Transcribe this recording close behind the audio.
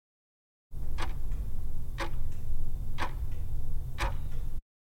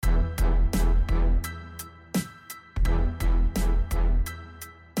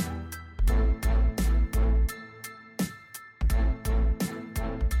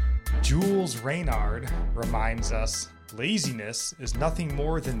Jules Reynard reminds us laziness is nothing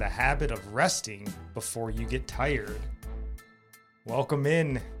more than the habit of resting before you get tired. Welcome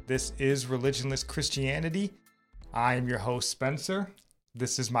in. This is Religionless Christianity. I am your host, Spencer.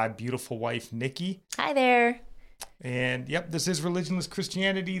 This is my beautiful wife, Nikki. Hi there. And this is Religionless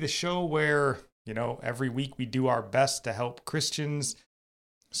Christianity, the show where, every week we do our best to help Christians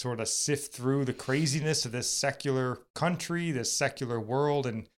sort of sift through the craziness of this secular country, this secular world,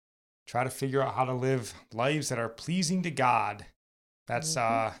 and try to figure out how to live lives that are pleasing to God. That's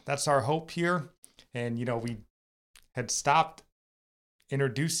our hope here. And, we had stopped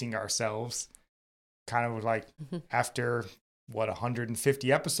introducing ourselves kind of like after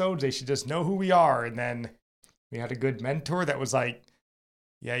 150 episodes, they should just know who we are. And then we had a good mentor that was like,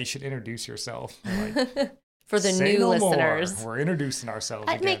 yeah, you should introduce yourself. Like, for the new listeners. More. We're introducing ourselves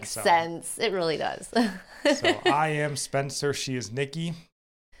that again. Makes sense. It really does. So I am Spencer. She is Nikki.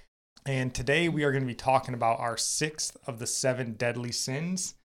 And today we are going to be talking about our sixth of the 7 deadly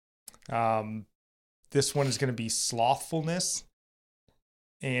sins. This one is going to be slothfulness.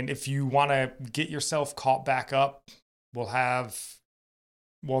 And if you want to get yourself caught back up, the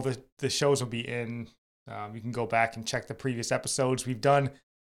shows will be in. You can go back and check the previous episodes. We've done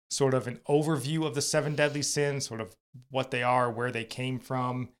sort of an overview of the 7 deadly sins, sort of what they are, where they came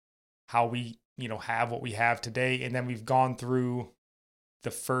from, how we, have what we have today. And then we've gone through the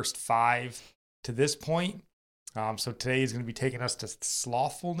first 5 to this point. So today is going to be taking us to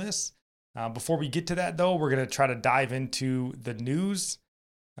slothfulness. Before we get to that, though, we're going to try to dive into the news,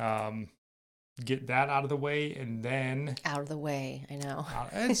 get that out of the way, and then... Out of the way, I know.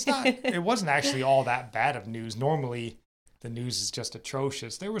 It wasn't actually all that bad of news. Normally, the news is just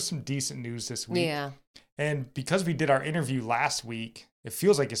atrocious. There was some decent news this week. Yeah. And because we did our interview last week, it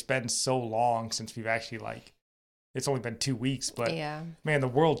feels like it's been so long since we've actually, it's only been 2 weeks, but man, the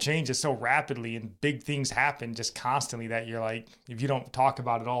world changes so rapidly and big things happen just constantly that you're like, if you don't talk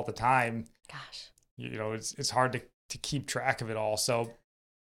about it all the time, gosh, it's hard to keep track of it all. So,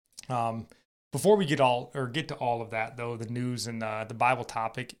 before we get to all of that, though, the news and the Bible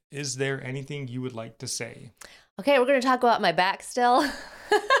topic, is there anything you would like to say? Okay, we're going to talk about my back still.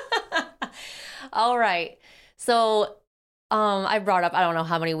 All right. So I brought up, I don't know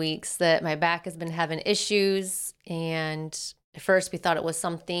how many weeks, that my back has been having issues. And at first we thought it was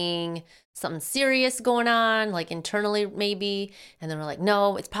something serious going on, like internally maybe. And then we're like,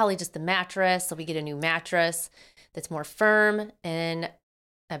 no, it's probably just the mattress. So we get a new mattress that's more firm, and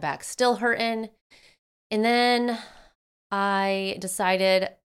my back's still hurting. And then I decided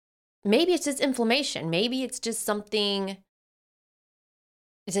maybe it's just inflammation. Maybe it's just something,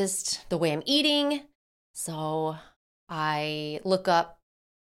 just the way I'm eating. So I look up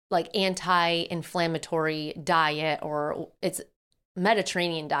anti-inflammatory diet, or it's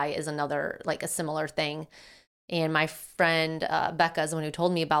Mediterranean diet is another, a similar thing. And my friend Becca is the one who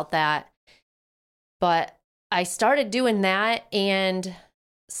told me about that. But I started doing that, and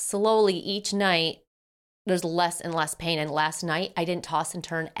slowly each night there's less and less pain. And last night I didn't toss and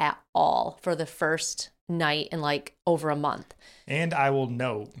turn at all for the first night in over a month. And I will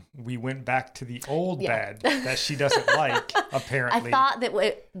note, we went back to the old bed that she doesn't like, apparently.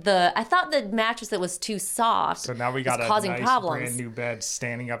 I thought the mattress that was too soft. So now we got a causing nice problems. Brand new bed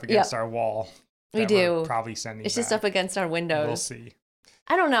standing up against our wall. We do. We're probably sending It's back. just up against our windows. We'll see.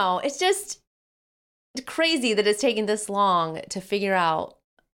 I don't know. It's just crazy that it's taking this long to figure out,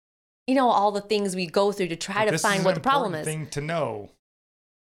 all the things we go through to try to find what the problem is. This is an important thing to know.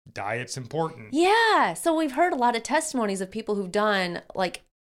 Diet's important. Yeah. So we've heard a lot of testimonies of people who've done,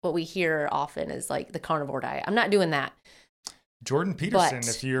 what we hear often is the carnivore diet. I'm not doing that. Jordan Peterson,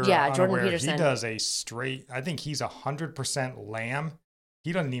 if you're unaware, Jordan Peterson. He does a straight, I think he's 100% lamb.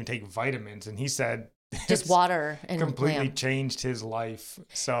 He doesn't even take vitamins. And he said just water and completely lamb. Changed his life.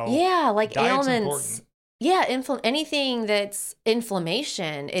 So diet's ailments. Important. Yeah, anything that's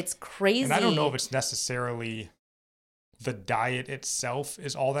inflammation, it's crazy. And I don't know if it's necessarily the diet itself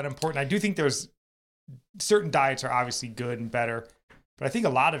is all that important. I do think there's certain diets are obviously good and better, but I think a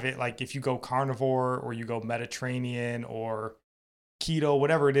lot of it, if you go carnivore or you go Mediterranean or keto,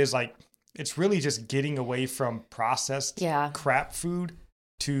 whatever it is, it's really just getting away from processed crap food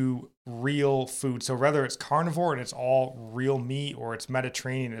to real food. So whether it's carnivore and it's all real meat, or it's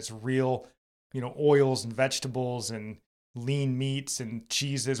Mediterranean, it's real oils and vegetables and lean meats and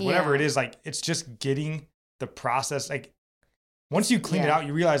cheeses, whatever it is, it's just getting the process. Once you clean it out,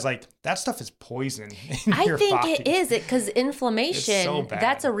 you realize that stuff is poison in your body. I think it is because inflammation, so bad.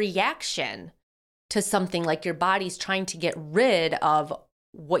 That's a reaction to something, your body's trying to get rid of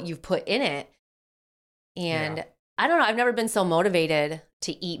what you've put in it. And I don't know, I've never been so motivated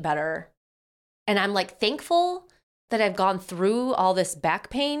to eat better. And I'm like thankful that I've gone through all this back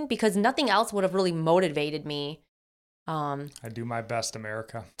pain because nothing else would have really motivated me. I do my best,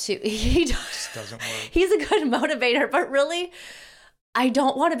 America. He just doesn't work. He's a good motivator, but really, I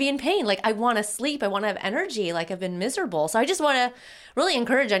don't want to be in pain. Like, I want to sleep. I want to have energy. Like, I've been miserable. So I just want to really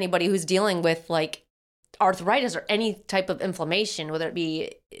encourage anybody who's dealing with like arthritis or any type of inflammation, whether it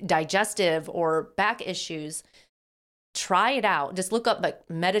be digestive or back issues, try it out. Just look up like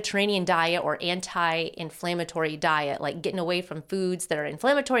Mediterranean diet or anti-inflammatory diet, like getting away from foods that are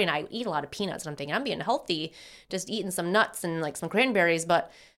inflammatory. And I eat a lot of peanuts, and I'm thinking I'm being healthy, just eating some nuts and like some cranberries,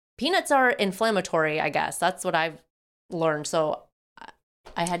 but peanuts are inflammatory, I guess. That's what I've learned. So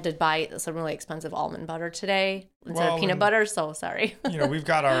I had to buy some really expensive almond butter today instead of peanut butter. So sorry. We've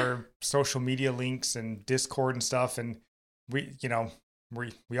got our social media links and Discord and stuff. And we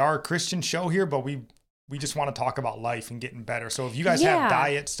are a Christian show here, but we just want to talk about life and getting better. So if you guys have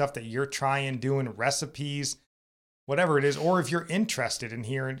diet stuff that you're trying, doing recipes, whatever it is, or if you're interested in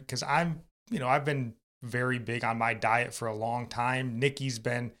hearing, because I've been very big on my diet for a long time. Nikki's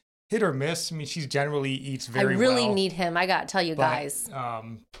been hit or miss. I mean, she generally eats very well. I really need him. I got to tell you guys,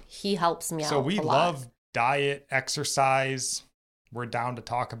 he helps me out. So we love diet, exercise. We're down to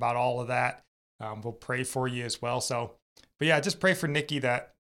talk about all of that. We'll pray for you as well. So, but yeah, just pray for Nikki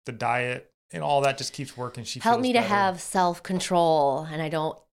that the diet and all that just keeps working. She help me better. To have self-control, and I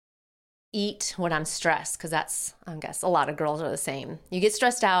don't eat when I'm stressed, because that's, I guess a lot of girls are the same. You get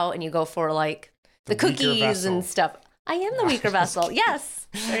stressed out and you go for like the cookies and stuff. I am the weaker vessel. Yes.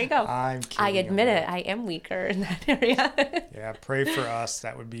 There you go. I admit it. I am weaker in that area. Yeah. Pray for us.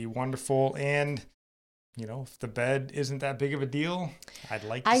 That would be wonderful. And, if the bed isn't that big of a deal, I'd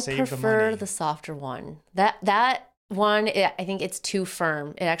like to save the money. I prefer the softer one. That one, I think it's too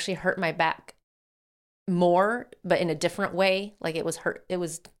firm. It actually hurt my back more, but in a different way. Like it was hurt. It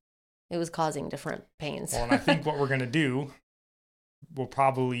was causing different pains. Well, and I think what we're going to do, we'll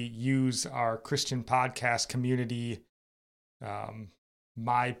probably use our Christian podcast community,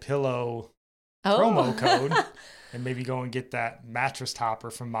 My Pillow promo code, and maybe go and get that mattress topper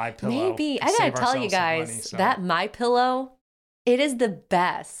from My Pillow. Maybe. I gotta tell you guys, that My Pillow, it is the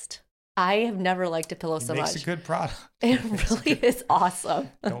best. I have never liked a pillow so much. He makes a good product. It really is awesome.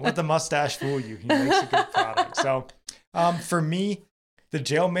 Don't let the mustache fool you. He makes a good product. So for me, the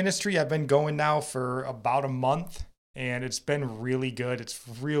jail ministry, I've been going now for about a month, and it's been really good. It's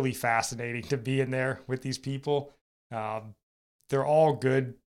really fascinating to be in there with these people. They're all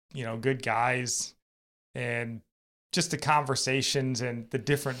good, good guys, and just the conversations and the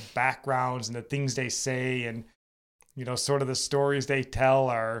different backgrounds and the things they say and, sort of the stories they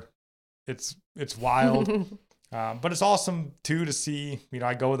tell it's wild. But it's awesome too to see,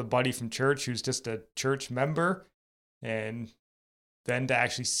 I go with a buddy from church who's just a church member, and then to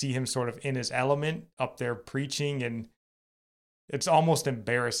actually see him sort of in his element up there preaching, and it's almost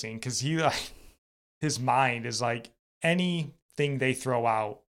embarrassing because his mind is like anything they throw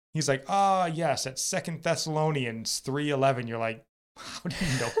out. He's like, yes, at 2 Thessalonians 3:11. You're like, how do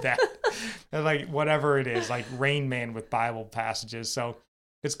you know that? And like whatever it is, like Rain Man with Bible passages. So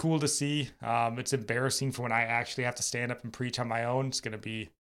it's cool to see. It's embarrassing for when I actually have to stand up and preach on my own. It's going to be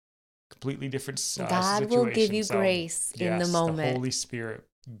completely different God situation. Will give you grace in the moment. The Holy Spirit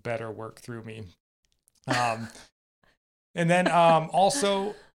better work through me. And then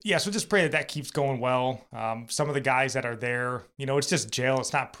also, so just pray that keeps going well. Some of the guys that are there, it's just jail.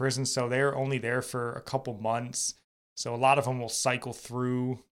 It's not prison. So they're only there for a couple months. So a lot of them will cycle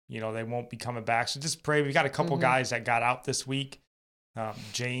through, they won't be coming back. So just pray. We got a couple guys that got out this week.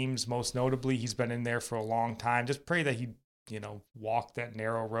 James, most notably, he's been in there for a long time. Just pray that he, walk that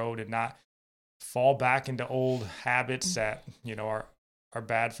narrow road and not fall back into old habits that, are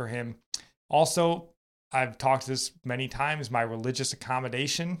bad for him. Also, I've talked this many times. My religious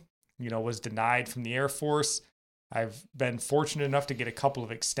accommodation, was denied from the Air Force. I've been fortunate enough to get a couple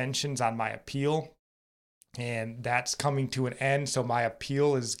of extensions on my appeal, and that's coming to an end. So my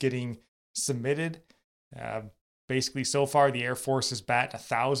appeal is getting submitted. Basically, so far, the Air Force is batting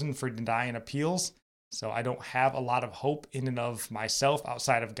 1,000 for denying appeals. So I don't have a lot of hope in and of myself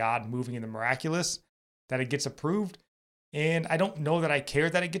outside of God moving in the miraculous that it gets approved. And I don't know that I care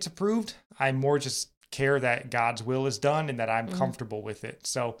that it gets approved. I more just care that God's will is done and that I'm comfortable with it.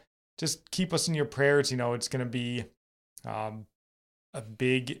 So just keep us in your prayers. It's going to be a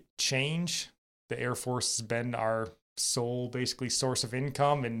big change. The Air Force has been our sole, basically, source of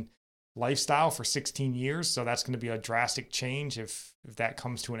income and lifestyle for 16 years. So that's going to be a drastic change if that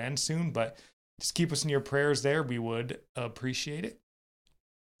comes to an end soon. But just keep us in your prayers there. We would appreciate it.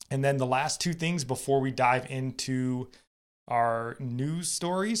 And then the last two things before we dive into our news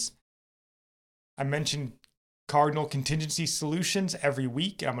stories. I mentioned Cardinal Contingency Solutions every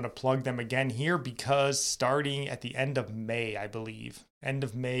week. I'm going to plug them again here because starting at the end of May, I believe, end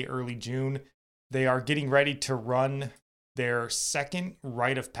of May, early June, they are getting ready to run their second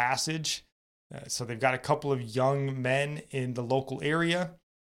rite of passage. So they've got a couple of young men in the local area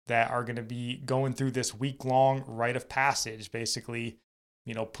that are going to be going through this week-long rite of passage, basically,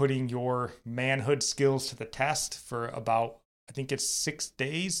 putting your manhood skills to the test for about, I think it's 6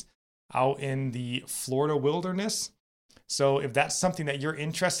 days out in the Florida wilderness. So if that's something that you're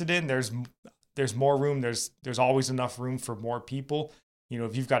interested in, there's more room. There's always enough room for more people.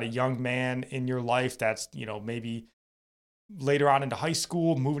 If you've got a young man in your life that's, maybe later on into high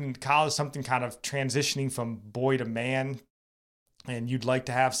school, moving into college, something kind of transitioning from boy to man, and you'd like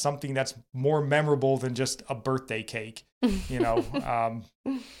to have something that's more memorable than just a birthday cake,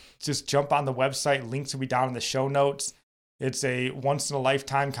 just jump on the website. Links will be down in the show notes. It's a once in a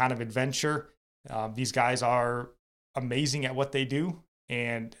lifetime kind of adventure. These guys are amazing at what they do.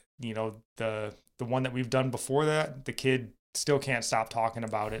 And, the one that we've done before that, the kid still can't stop talking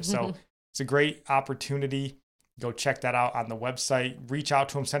about it. So it's a great opportunity. Go check that out on the website. Reach out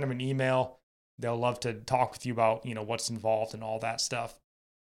to them, send them an email. They'll love to talk with you about, what's involved and all that stuff.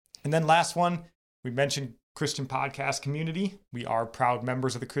 And then last one, we mentioned Christian Podcast Community. We are proud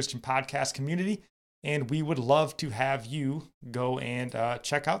members of the Christian Podcast Community, and we would love to have you go and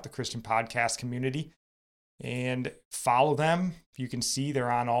check out the Christian Podcast Community and follow them. You can see they're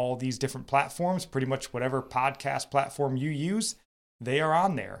on all these different platforms. Pretty much whatever podcast platform you use, they are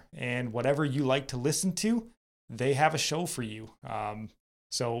on there. And whatever you like to listen to, they have a show for you.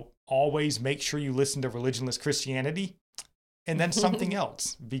 So always make sure you listen to Religionless Christianity and then something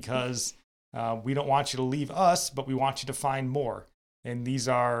else, because we don't want you to leave us, but we want you to find more. And these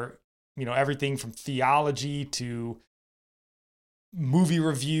are, everything from theology to movie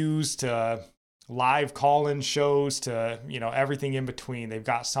reviews to live call-in shows to, everything in between. They've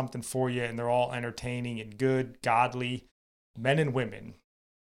got something for you, and they're all entertaining and good, godly men and women.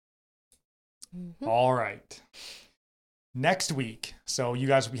 Mm-hmm. All right. Next week, so you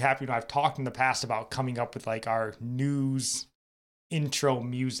guys will be happy. I've talked in the past about coming up with like our news intro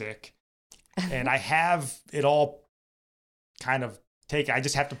music, and I have it all kind of taken. I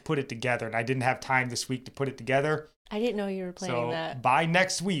just have to put it together, and I didn't have time this week to put it together. I didn't know you were planning that. So by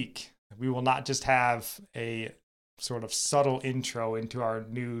next week, we will not just have a sort of subtle intro into our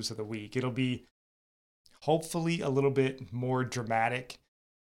news of the week. It'll be hopefully a little bit more dramatic,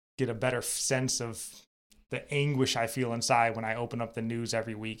 get a better sense of the anguish I feel inside when I open up the news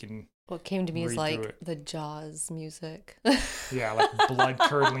every week. And what came to me is like the Jaws music. Yeah, like blood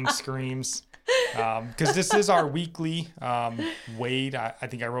curdling screams. Because this is our weekly wade. I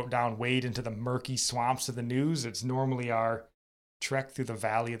think I wrote down wade into the murky swamps of the news. It's normally our trek through the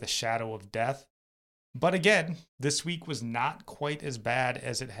valley of the shadow of death. But again, this week was not quite as bad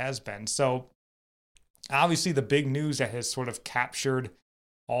as it has been. So obviously the big news that has sort of captured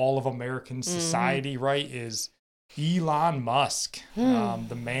all of American society, right, is Elon Musk,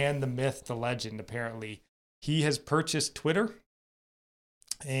 the man, the myth, the legend. Apparently, he has purchased Twitter,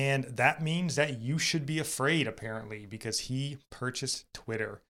 and that means that you should be afraid, apparently, because he purchased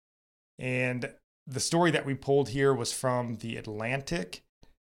Twitter. And the story that we pulled here was from The Atlantic,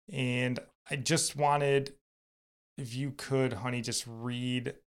 and I just wanted, if you could, honey, just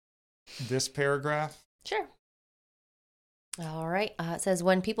read this paragraph. Sure. All right. It says,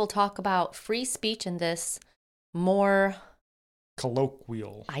 when people talk about free speech in this more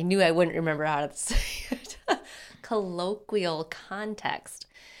colloquial, I knew I wouldn't remember how to say it, colloquial context,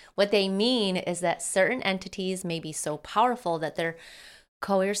 what they mean is that certain entities may be so powerful that their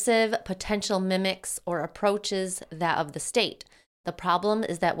coercive potential mimics or approaches that of the state. The problem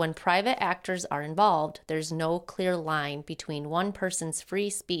is that when private actors are involved, there's no clear line between one person's free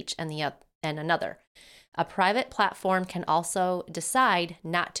speech and another. A private platform can also decide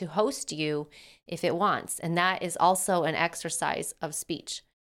not to host you if it wants, and that is also an exercise of speech.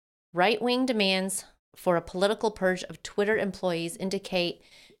 Right-wing demands for a political purge of Twitter employees indicate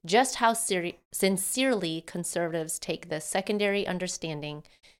just how sincerely conservatives take the secondary understanding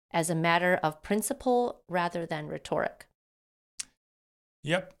as a matter of principle rather than rhetoric.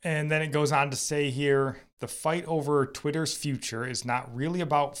 Yep, and then it goes on to say here, the fight over Twitter's future is not really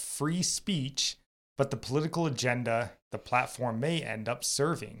about free speech, but the political agenda the platform may end up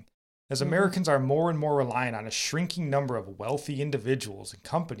serving. As Americans are more and more reliant on a shrinking number of wealthy individuals and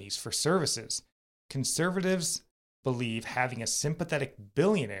companies for services, conservatives believe having a sympathetic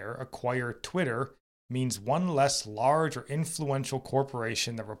billionaire acquire Twitter means one less large or influential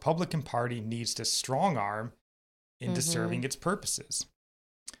corporation the Republican Party needs to strong arm into serving its purposes.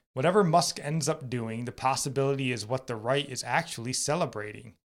 Whatever Musk ends up doing, the possibility is what the right is actually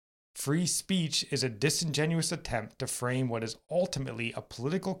celebrating. Free speech is a disingenuous attempt to frame what is ultimately a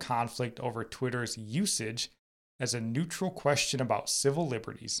political conflict over Twitter's usage as a neutral question about civil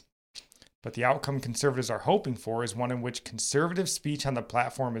liberties. But the outcome conservatives are hoping for is one in which conservative speech on the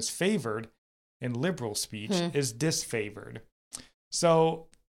platform is favored and liberal speech is disfavored. So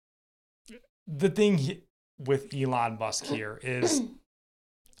the thing with Elon Musk here is,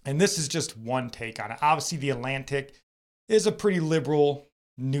 and this is just one take on it. Obviously, The Atlantic is a pretty liberal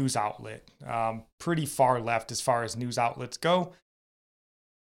news outlet, pretty far left as far as news outlets go.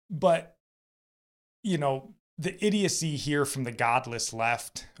 But, you know, the idiocy here from the godless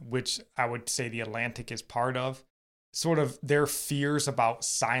left, which I would say The Atlantic is part of, sort of their fears about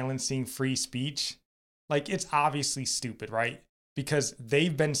silencing free speech, like it's obviously stupid, right? Because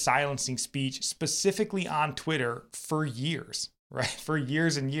they've been silencing speech specifically on Twitter for years, right? For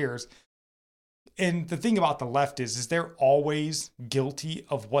years and years. And the thing about the left is they're always guilty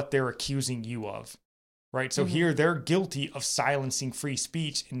of what they're accusing you of, right? So here they're guilty of silencing free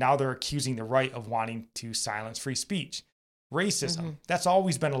speech, and now they're accusing the right of wanting to silence free speech. Racism, that's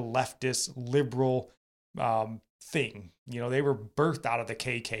always been a leftist, liberal thing. You know, they were birthed out of the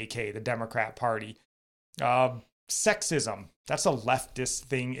KKK, the Democrat Party. Sexism, that's a leftist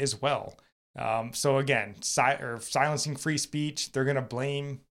thing as well. So again, silencing free speech, they're going to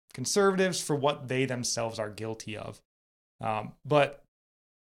blame conservatives for what they themselves are guilty of. But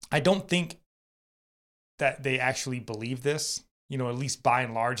I don't think that they actually believe this. You know, at least by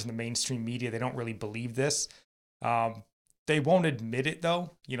and large in the mainstream media, they don't really believe this. They won't admit it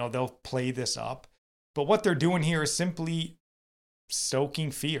though. You know, they'll play this up. But what they're doing here is simply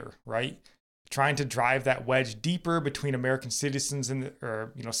stoking fear, right? Trying to drive that wedge deeper between American citizens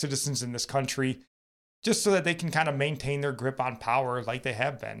citizens in this country, just so that they can kind of maintain their grip on power like they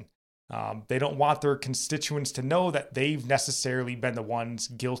have been. They don't want their constituents to know that they've necessarily been the ones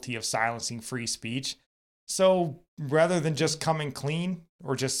guilty of silencing free speech. So rather than just coming clean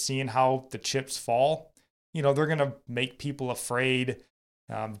or just seeing how the chips fall, you know, they're going to make people afraid,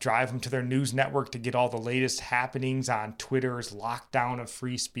 drive them to their news network to get all the latest happenings on Twitter's lockdown of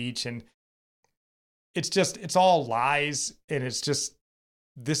free speech. And it's all lies. And it's just,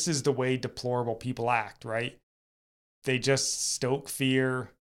 this is the way deplorable people act, right? They just stoke fear,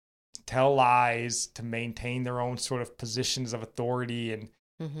 tell lies to maintain their own sort of positions of authority.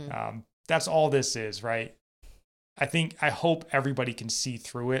 And that's all this is, right? I hope everybody can see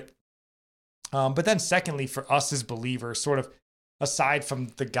through it. But then secondly, for us as believers, sort of aside from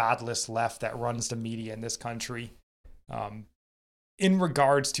the godless left that runs the media in this country, in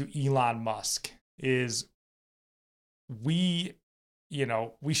regards to Elon Musk, is we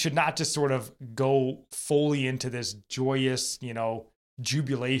should not just sort of go fully into this joyous,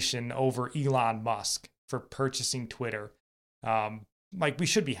 jubilation over Elon Musk for purchasing Twitter. Like we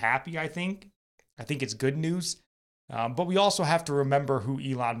should be happy, I think. I think it's good news. But we also have to remember who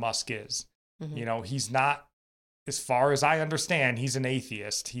Elon Musk is. You know, he's not, as far as I understand, he's an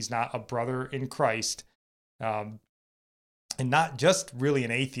atheist. He's not a brother in Christ. And not just really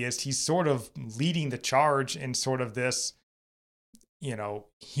an atheist. He's sort of leading the charge in sort of this,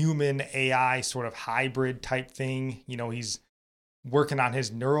 human AI sort of hybrid type thing. You know, he's working on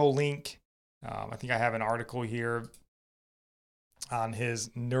his Neuralink. I think I have an article here on his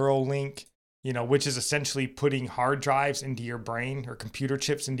Neuralink, which is essentially putting hard drives into your brain or computer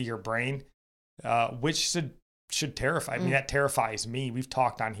chips into your brain, which should terrify. I mean, that terrifies me. We've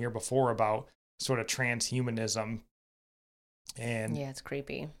talked on here before about sort of transhumanism. And yeah, it's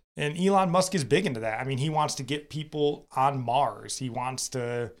creepy. And Elon Musk is big into that. I mean, he wants to get people on Mars. He wants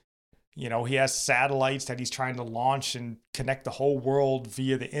to, he has satellites that he's trying to launch and connect the whole world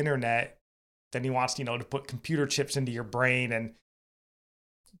via the internet. Then he wants, to put computer chips into your brain. And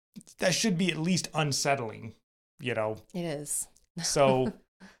that should be at least unsettling, It is. So,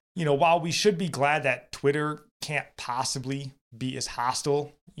 while we should be glad that Twitter can't possibly be as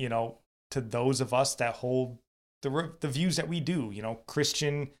hostile, to those of us that hold the views that we do,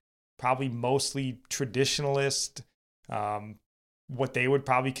 Christian, probably mostly traditionalist, what they would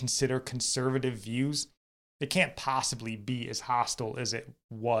probably consider conservative views, it can't possibly be as hostile as it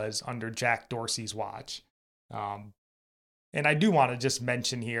was under Jack Dorsey's watch. And I do want to just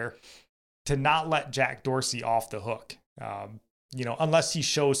mention here to not let Jack Dorsey off the hook, unless he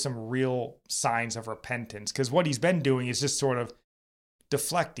shows some real signs of repentance, because what he's been doing is just sort of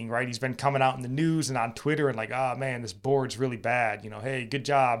deflecting, right? He's been coming out in the news and on Twitter and like, oh man, this board's really bad. Hey, good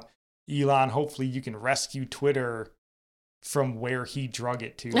job, Elon. Hopefully you can rescue Twitter from where he drug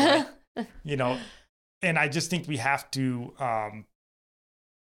it to. Right? And I just think we have to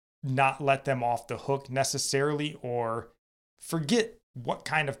not let them off the hook necessarily, or forget what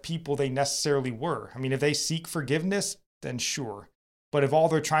kind of people they necessarily were. I mean, if they seek forgiveness, then sure. But if all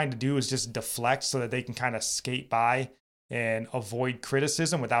they're trying to do is just deflect so that they can kind of skate by and avoid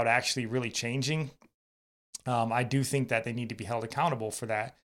criticism without actually really changing, I do think that they need to be held accountable for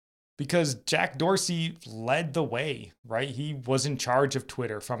that. Because Jack Dorsey led the way, right? He was in charge of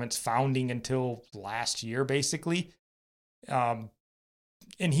Twitter from its founding until last year, basically. And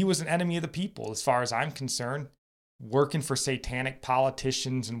he was an enemy of the people, as far as I'm concerned, working for satanic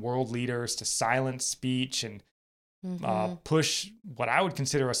politicians and world leaders to silence speech and push what I would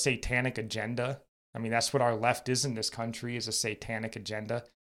consider a satanic agenda. I mean, that's what our left is in this country, is a satanic agenda.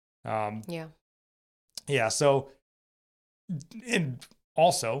 Yeah. So, and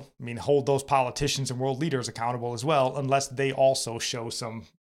also, I mean, hold those politicians and world leaders accountable as well, unless they also show some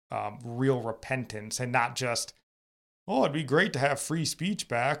real repentance and not just, oh, it'd be great to have free speech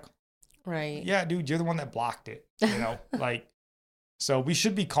back. Right. Yeah, dude, you're the one that blocked it, like, so we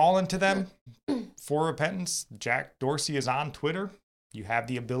should be calling to them for repentance. Jack Dorsey is on Twitter. You have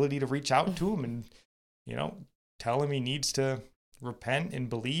the ability to reach out to him and, tell him he needs to repent and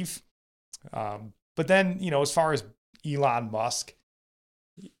believe. But then, as far as Elon Musk,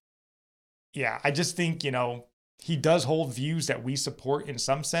 yeah, I just think, he does hold views that we support in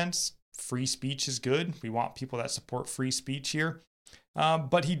some sense. Free speech is good. We want people that support free speech here.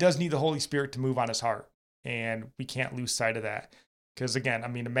 But he does need the Holy Spirit to move on his heart. And we can't lose sight of that. Because again, I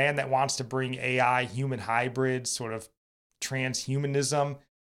mean, a man that wants to bring AI, human hybrids, sort of transhumanism,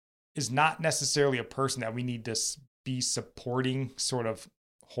 is not necessarily a person that we need to be supporting sort of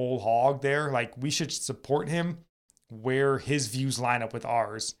whole hog there. Like, we should support him where his views line up with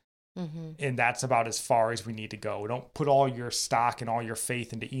ours. And that's about as far as we need to go. Don't put all your stock and all your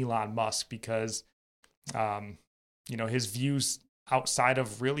faith into Elon Musk because, his views outside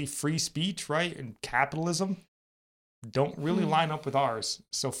of really free speech, right, and capitalism don't really line up with ours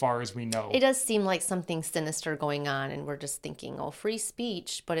so far as we know. It does seem like something sinister going on, and we're just thinking, oh, free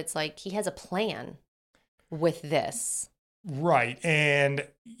speech, but it's like he has a plan with this. Right. And,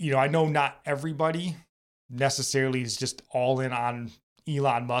 I know not everybody necessarily is just all in on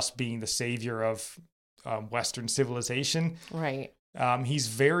Elon Musk being the savior of Western civilization. Right. He's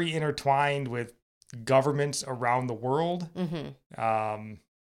very intertwined with governments around the world,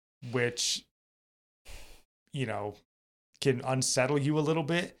 which, can unsettle you a little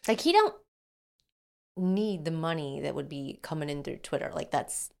bit. Like, he don't need the money that would be coming in through Twitter. Like,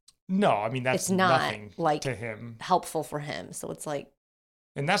 that's it's not nothing like to him, helpful for him. So it's like,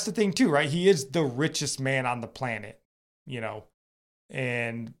 and that's the thing too, right? He is the richest man on the planet,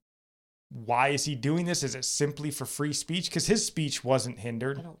 and why is he doing this? Is it simply for free speech? Because his speech wasn't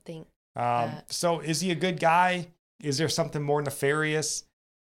hindered. I don't think. So is he a good guy? Is there something more nefarious?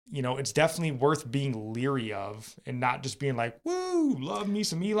 It's definitely worth being leery of and not just being like, woo, love me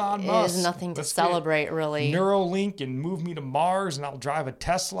some Elon Musk. There's nothing to celebrate, really. Neuralink and move me to Mars and I'll drive a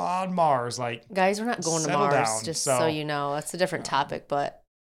Tesla on Mars. Like, guys, we're not going to Mars, down. just so you know. That's a different topic, but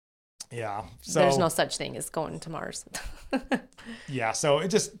yeah. So there's no such thing as going to Mars. Yeah, so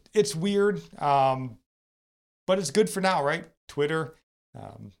it's weird. But it's good for now, right? Twitter.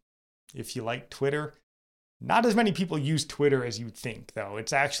 If you like Twitter. Not as many people use Twitter as you'd think, though.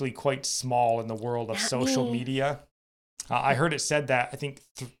 It's actually quite small in the world of social media. I heard it said that I think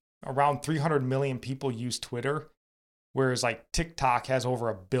around 300 million people use Twitter, whereas like TikTok has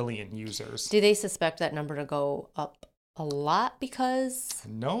over 1 billion users. Do they suspect that number to go up a lot because?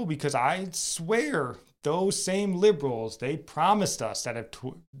 No, because I swear those same liberals, they promised us that if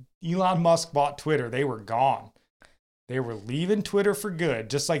Elon Musk bought Twitter, they were gone. They were leaving Twitter for good,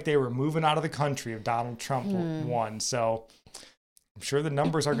 just like they were moving out of the country if Donald Trump won. So I'm sure the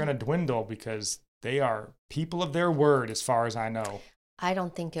numbers are going to dwindle because they are people of their word, as far as I know. I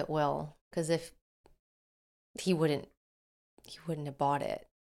don't think it will, because if he wouldn't have bought it.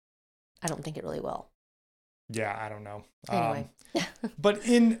 I don't think it really will. Yeah, I don't know. Anyway. But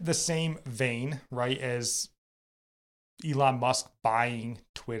in the same vein, right, as Elon Musk buying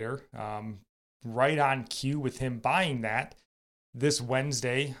Twitter, right on cue with him buying that, this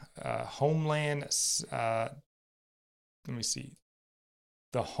Wednesday, the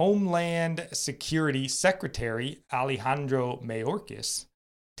Homeland Security Secretary Alejandro Mayorkas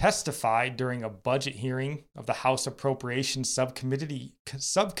testified during a budget hearing of the House Appropriations Subcommittee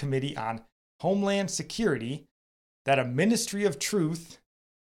on Homeland Security that a Ministry of Truth,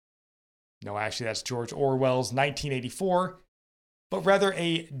 no, actually that's George Orwell's 1984, but rather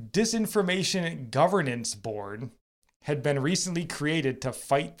a Disinformation Governance Board had been recently created to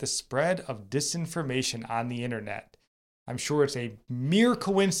fight the spread of disinformation on the internet. I'm sure it's a mere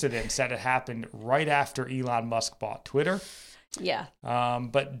coincidence that it happened right after Elon Musk bought Twitter. Yeah.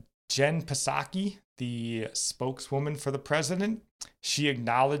 But Jen Psaki, the spokeswoman for the president, she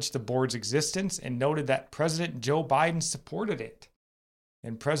acknowledged the board's existence and noted that President Joe Biden supported it.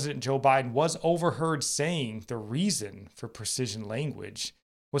 And President Joe Biden was overheard saying the reason for precision language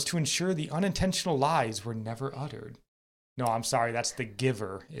was to ensure the unintentional lies were never uttered. No, I'm sorry, that's the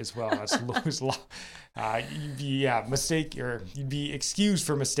giver as well. That's Lewis Law. You'd be excused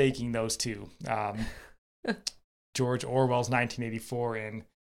for mistaking those two. George Orwell's 1984 and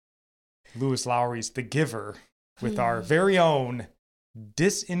Lewis Lowry's The Giver, with our very own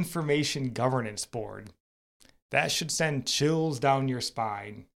Disinformation Governance Board. That should send chills down your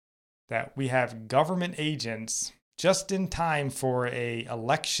spine that we have government agents just in time for a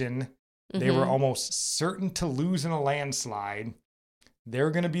election they were almost certain to lose in a landslide.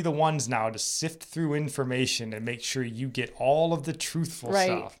 They're going to be the ones now to sift through information and make sure you get all of the truthful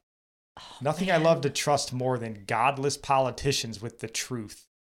stuff. Oh, Nothing man. I love to trust more than godless politicians with the truth.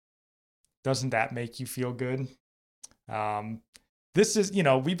 Doesn't that make you feel good? This is,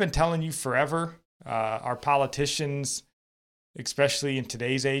 we've been telling you forever, our politicians, especially in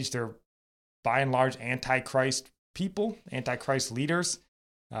today's age, they're by and large antichrist people, antichrist leaders.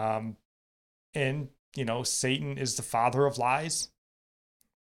 And, Satan is the father of lies.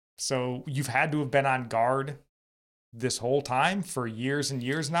 So you've had to have been on guard this whole time for years and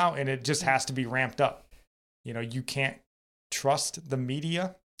years now, and it just has to be ramped up. You can't trust the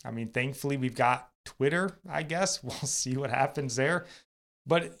media. I mean, thankfully, we've got Twitter, I guess. We'll see what happens there.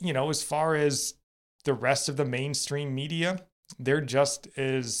 But, as far as the rest of the mainstream media, they're just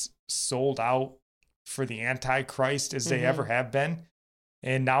as sold out for the Antichrist as they ever have been.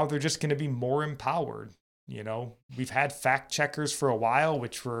 And now they're just going to be more empowered. We've had fact checkers for a while,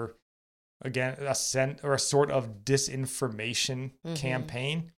 which were, again, a sort of disinformation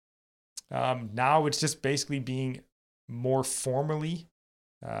campaign. Now it's just basically being more formally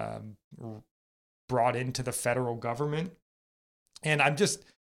brought into the federal government. And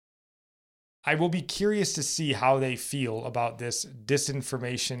I will be curious to see how they feel about this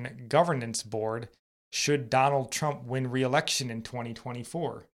Disinformation Governance Board should Donald Trump win re-election in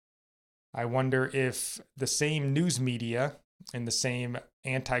 2024. I wonder if the same news media and the same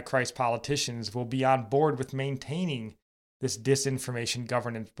antichrist politicians will be on board with maintaining this Disinformation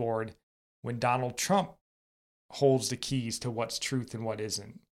Governance Board when Donald Trump holds the keys to what's truth and what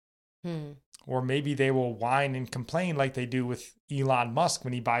isn't. Or maybe they will whine and complain like they do with Elon Musk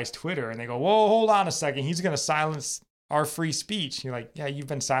when he buys Twitter, and they go, whoa, hold on a second, he's going to silence our free speech. And you're like, yeah, you've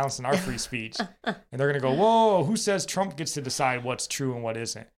been silencing our free speech. And they're going to go, whoa, who says Trump gets to decide what's true and what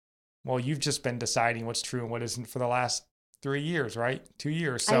isn't? Well, you've just been deciding what's true and what isn't for the last 3 years, right? 2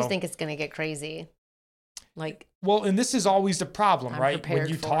 years. So I just think it's going to get crazy. Well, and this is always the problem, right? When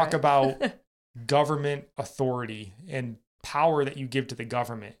you talk about government authority and power that you give to the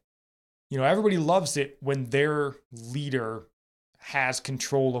government, everybody loves it when their leader has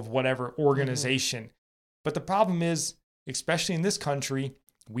control of whatever organization. But the problem is, especially in this country,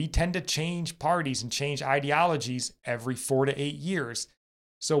 we tend to change parties and change ideologies every 4 to 8 years.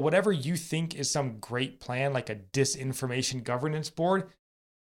 So whatever you think is some great plan, like a Disinformation Governance Board,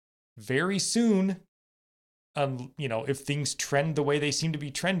 very soon, if things trend the way they seem to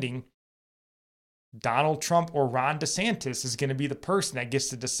be trending, Donald Trump or Ron DeSantis is going to be the person that gets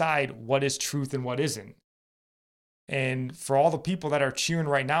to decide what is truth and what isn't. And for all the people that are cheering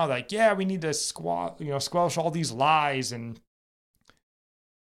right now, like, yeah, we need to squelch all these lies. And,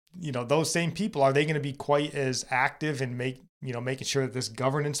 those same people, are they going to be quite as active in making sure that this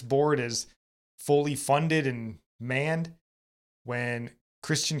governance board is fully funded and manned when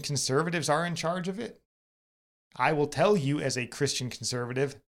Christian conservatives are in charge of it? I will tell you, as a Christian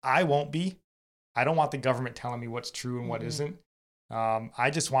conservative, I won't be. I don't want the government telling me what's true and what isn't. I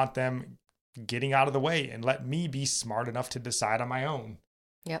just want them getting out of the way and let me be smart enough to decide on my own.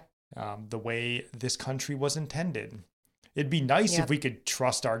 Yep. The way this country was intended. It'd be nice if we could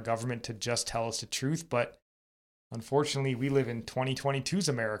trust our government to just tell us the truth, but unfortunately, we live in 2022's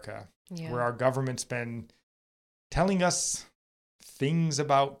America, where our government's been telling us things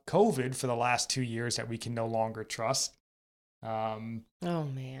about COVID for the last 2 years that we can no longer trust. Elections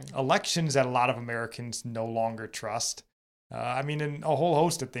that a lot of Americans no longer trust. And a whole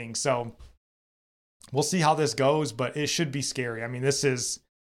host of things. So we'll see how this goes, but it should be scary. I mean, this is,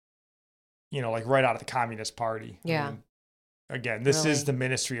 right out of the Communist Party. Yeah. Again, this is the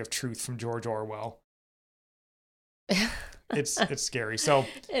Ministry of Truth from George Orwell. It's scary. So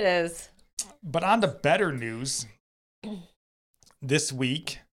it is. But on to better news. this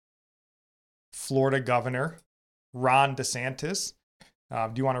week, Florida Governor Ron DeSantis.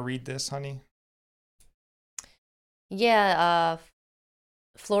 Do you want to read this, honey? Yeah,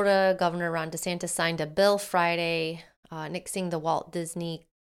 Florida Governor Ron DeSantis signed a bill Friday nixing the Walt Disney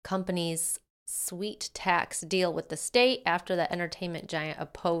Company's sweet tax deal with the state after the entertainment giant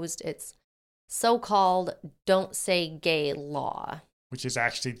opposed its so-called "Don't Say Gay" law, which is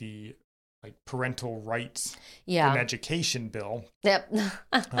actually the parental rights in yeah, education bill. yep.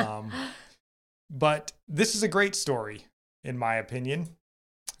 But this is a great story, in my opinion.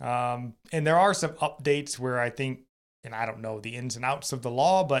 And there are some updates where I think, and I don't know the ins and outs of the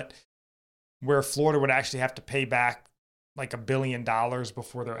law, but where Florida would actually have to pay back like $1 billion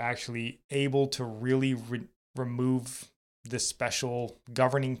before they're actually able to really remove this special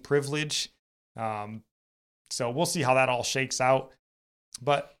governing privilege. So we'll see how that all shakes out.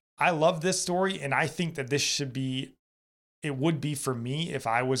 But I love this story, and I think that this should be, it would be for me if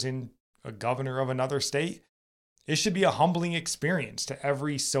I was in a governor of another state. It should be a humbling experience to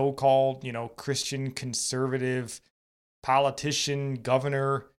every so-called, Christian conservative politician,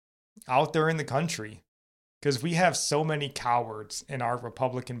 governor out there in the country. Because we have so many cowards in our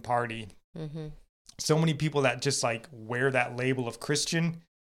Republican Party. Mm-hmm. So many people that just wear that label of Christian,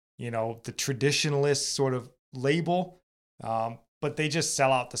 the traditionalist sort of label. But they just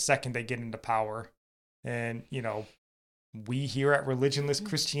sell out the second they get into power. And, we here at Religionless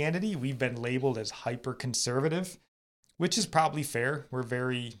Christianity, we've been labeled as hyper conservative, which is probably fair. We're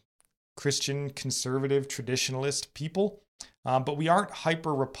very Christian, conservative, traditionalist people, but we aren't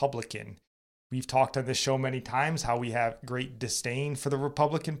hyper Republican. We've talked on this show many times how we have great disdain for the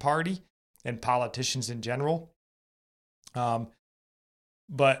Republican Party and politicians in general. But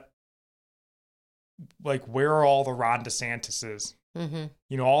where are all the Ron DeSantises?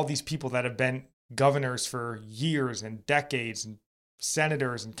 Mm-hmm. All these people that have been governors for years and decades, and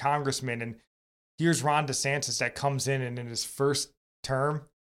senators and congressmen. And here's Ron DeSantis that comes in and in his first term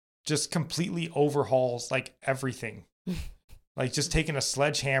just completely overhauls everything. Just taking a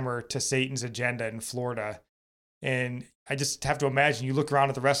sledgehammer to Satan's agenda in Florida. And I just have to imagine you look around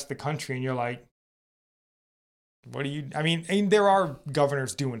at the rest of the country and you're like, what do you, and there are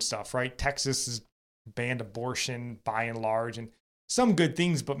governors doing stuff, right? Texas has banned abortion by and large and some good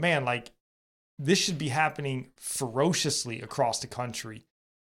things, but man, this should be happening ferociously across the country.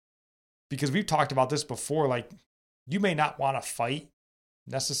 Because we've talked about this before, you may not want to fight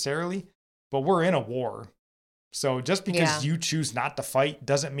necessarily, but we're in a war. So just because you choose not to fight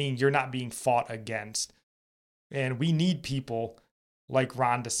doesn't mean you're not being fought against. And we need people like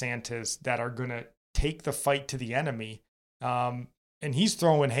Ron DeSantis that are going to take the fight to the enemy. And he's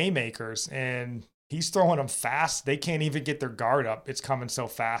throwing haymakers and he's throwing them fast. They can't even get their guard up. It's coming so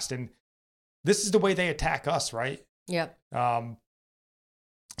fast. And this is the way they attack us, right? Yep.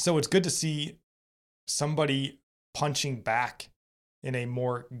 So it's good to see somebody punching back in a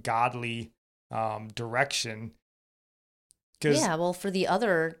more godly direction. Well, for the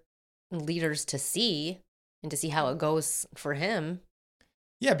other leaders to see and to see how it goes for him.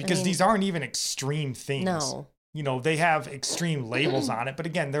 Yeah, because these aren't even extreme things. No. They have extreme labels on it, but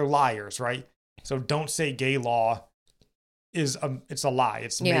again, they're liars, right? So Don't Say Gay law it's a lie.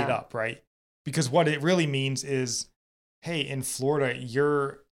 It's made up, right? Because what it really means is, hey, in Florida,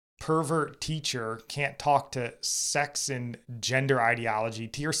 your pervert teacher can't talk to sex and gender ideology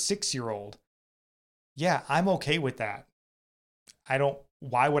to your 6-year-old. Yeah, I'm okay with that.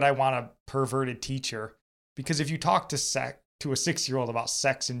 Why would I want a perverted teacher? Because if you talk to a 6-year-old about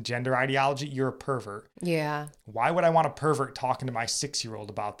sex and gender ideology, you're a pervert. Yeah. Why would I want a pervert talking to my 6-year-old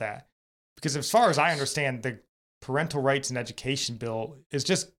about that? Because as far as I understand, the parental rights and education bill is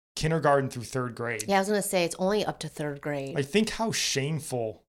just kindergarten through 3rd grade. Yeah, I was going to say it's only up to 3rd grade. I think how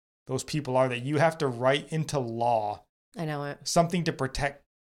shameful those people are that you have to write into law. I know it. Something to protect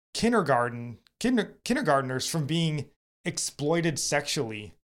kindergartners from being exploited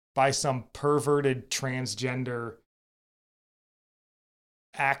sexually by some perverted transgender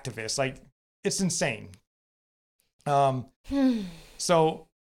activist. It's insane. So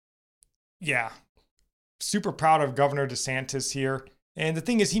yeah, super proud of Governor DeSantis here. And the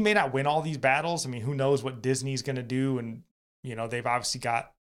thing is, he may not win all these battles. Who knows what Disney's going to do? And, they've obviously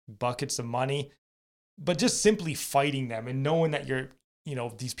got buckets of money, but just simply fighting them and knowing that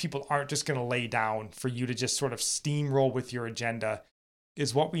these people aren't just going to lay down for you to just sort of steamroll with your agenda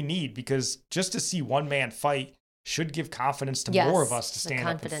is what we need, because just to see one man fight should give confidence to more of us to stand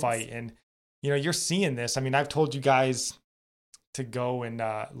up and fight. And, you're seeing this. I've told you guys to go and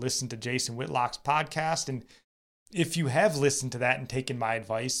listen to Jason Whitlock's podcast. And if you have listened to that and taken my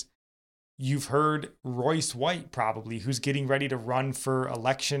advice, you've heard Royce White probably, who's getting ready to run for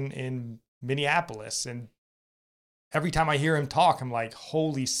election in Minneapolis. And every time I hear him talk, I'm like,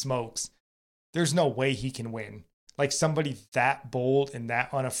 holy smokes, there's no way he can win. Like somebody that bold and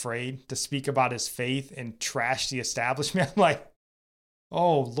that unafraid to speak about his faith and trash the establishment. I'm like,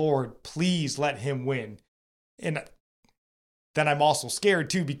 oh Lord, please let him win. And then I'm also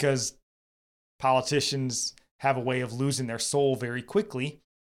scared too, because politicians have a way of losing their soul very quickly.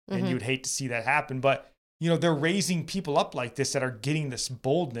 And you would hate to see that happen. But, they're raising people up like this that are getting this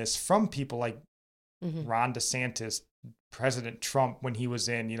boldness from people like Ron DeSantis, President Trump, when he was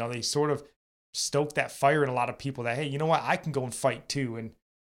in, they sort of stoked that fire in a lot of people that, hey, you know what? I can go and fight too. And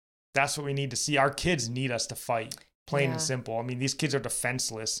that's what we need to see. Our kids need us to fight, plain and simple. I mean, these kids are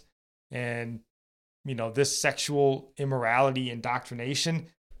defenseless. And, this sexual immorality indoctrination,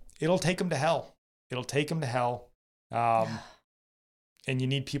 it'll take them to hell. It'll take them to hell. And you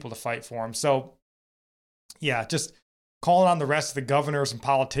need people to fight for them. So, yeah, just calling on the rest of the governors and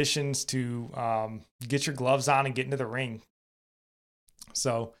politicians to get your gloves on and get into the ring.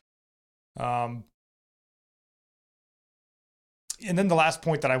 So, and then the last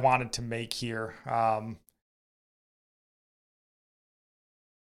point that I wanted to make here,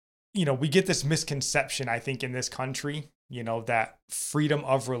 we get this misconception, I think, in this country, that freedom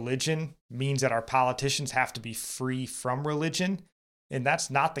of religion means that our politicians have to be free from religion. And that's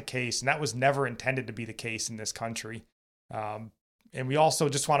not the case. And that was never intended to be the case in this country. And we also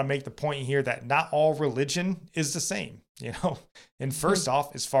just want to make the point here that not all religion is the same, And first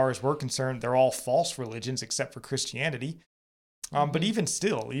off, as far as we're concerned, they're all false religions except for Christianity. But even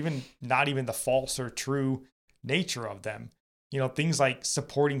still, even not even the false or true nature of them, things like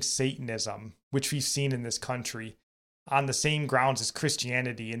supporting Satanism, which we've seen in this country on the same grounds as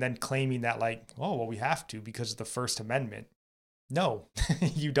Christianity, and then claiming that we have to because of the First Amendment. No,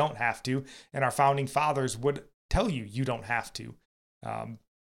 you don't have to. And our founding fathers would tell you you don't have to.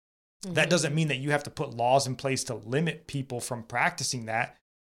 That doesn't mean that you have to put laws in place to limit people from practicing that.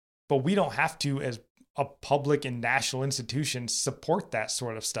 But we don't have to, as a public and national institution, support that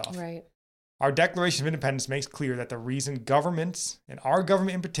sort of stuff. Right. Our Declaration of Independence makes clear that the reason governments, and our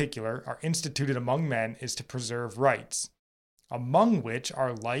government in particular, are instituted among men is to preserve rights, among which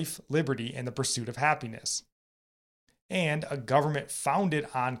are life, liberty, and the pursuit of happiness. And a government founded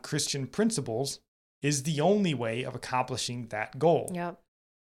on Christian principles is the only way of accomplishing that goal. Yep.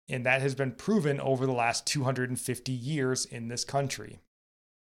 And that has been proven over the last 250 years in this country.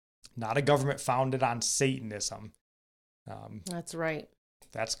 Not a government founded on Satanism. That's right.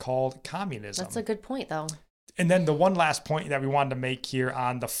 That's called communism. That's a good point, though. And then the one last point that we wanted to make here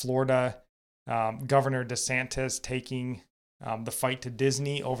on the Florida Governor DeSantis taking the fight to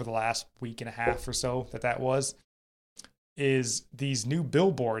Disney over the last week and a half or so that was, is these new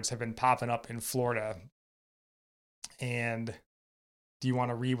billboards have been popping up in Florida. And do you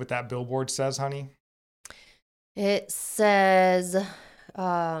want to read what that billboard says, honey? It says,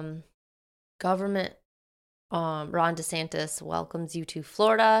 government, Ron DeSantis welcomes you to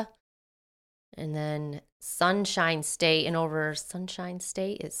Florida. And then Sunshine State. And over Sunshine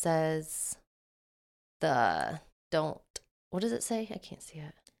State, it says what does it say? I can't see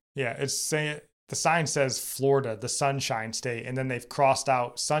it. Yeah, it's saying, the sign says Florida, the Sunshine State, and then they've crossed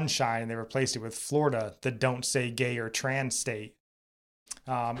out sunshine and they replaced it with Florida, the don't say gay or trans state.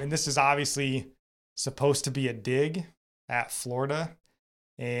 And this is obviously supposed to be a dig at Florida.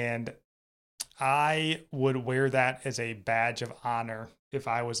 And I would wear that as a badge of honor if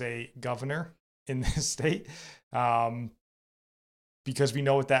I was a governor in this state. Because we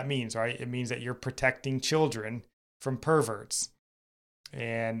know what that means, right? It means that you're protecting children from perverts.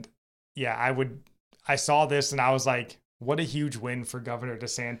 And yeah, I saw this and I was like, what a huge win for Governor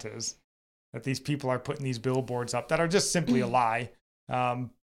DeSantis that these people are putting these billboards up that are just simply a lie.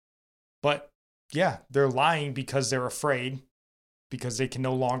 But yeah, they're lying because they're afraid, because they can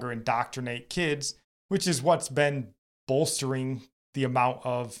no longer indoctrinate kids, which is what's been bolstering the amount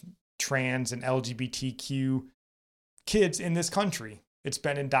of trans and LGBTQ kids in this country. It's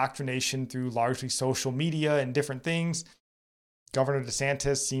been indoctrination through largely social media and different things. Governor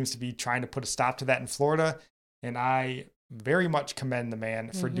DeSantis seems to be trying to put a stop to that in Florida, and I very much commend the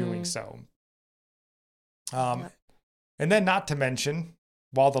man for doing so. And then not to mention,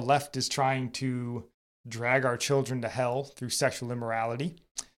 while the left is trying to drag our children to hell through sexual immorality,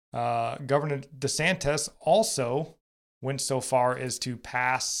 Governor DeSantis also went so far as to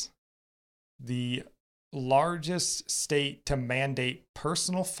pass the largest state to mandate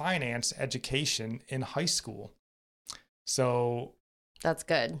personal finance education in high school. So that's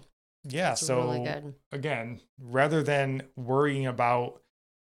good. Yeah. That's so really good. Again, rather than worrying about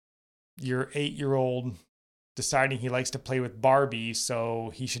your 8-year-old deciding he likes to play with Barbie,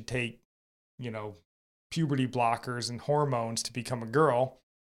 so he should take, puberty blockers and hormones to become a girl.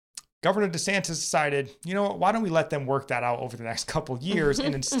 Governor DeSantis decided, why don't we let them work that out over the next couple years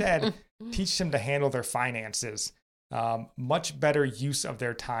and instead teach them to handle their finances. Much better use of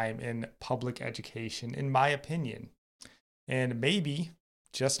their time in public education, in my opinion. And maybe,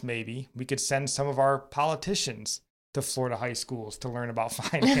 just maybe, we could send some of our politicians to Florida high schools to learn about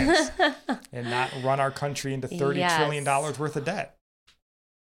finance and not run our country into $30 trillion worth of debt.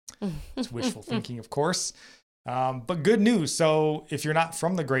 It's wishful thinking, of course. But good news. So if you're not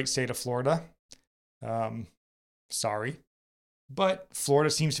from the great state of Florida, sorry. But Florida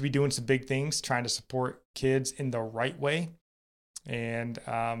seems to be doing some big things, trying to support kids in the right way. And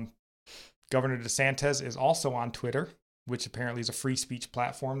Governor DeSantis is also on Twitter, which apparently is a free speech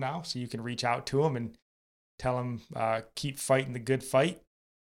platform now. So you can reach out to him and tell him, keep fighting the good fight.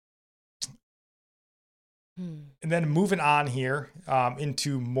 And then moving on here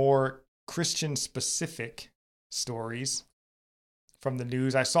into more Christian specific stories from the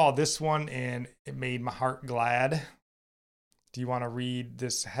news. I saw this one and it made my heart glad. Do you want to read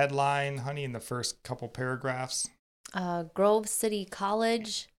this headline, honey, in the first couple paragraphs? Grove City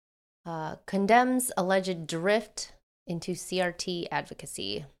College condemns alleged drift into CRT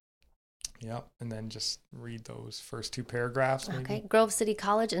advocacy. Yep, and then just read those first two paragraphs. Maybe. Okay. Grove City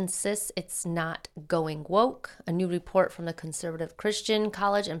College insists it's not going woke. A new report from the Conservative Christian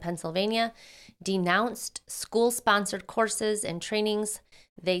College in Pennsylvania denounced school-sponsored courses and trainings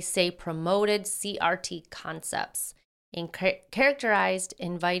they say promoted CRT concepts and characterized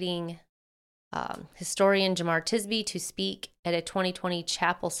inviting historian Jamar Tisby to speak at a 2020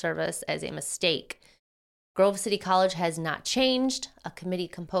 chapel service as a mistake. Grove City College has not changed. A committee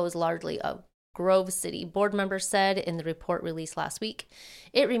composed largely of Grove City board members said in the report released last week.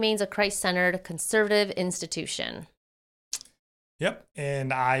 It remains a Christ-centered conservative institution. Yep,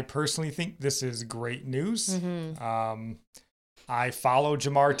 and I personally think this is great news. Mm-hmm. I follow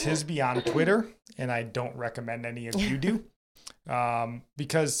Jamar Tisby on Twitter, and I don't recommend any of you do,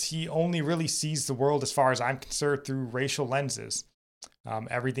 because he only really sees the world, as far as I'm concerned, through racial lenses.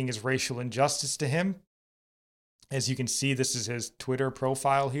 Everything is racial injustice to him. As you can see, this is his Twitter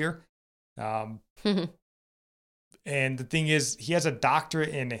profile here. And the thing is, he has a doctorate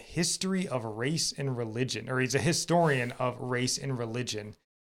in history of race and religion, or he's a historian of race and religion.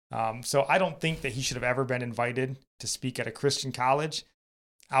 So I don't think that he should have ever been invited to speak at a Christian college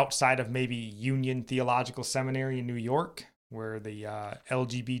outside of maybe Union Theological Seminary in New York, where the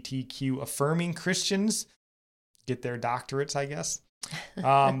LGBTQ affirming Christians get their doctorates, I guess.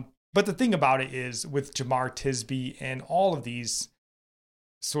 But the thing about it is, with Jamar Tisby and all of these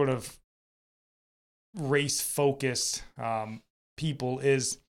sort of race-focused people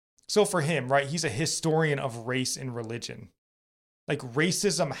is, so for him, right, he's a historian of race and religion. Like,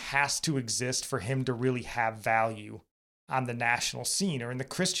 racism has to exist for him to really have value on the national scene or in the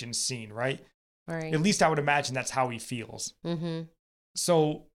Christian scene, right? Right. At least I would imagine that's how he feels. Mm-hmm.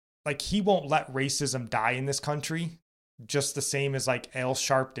 So, like, he won't let racism die in this country. Just the same as like Al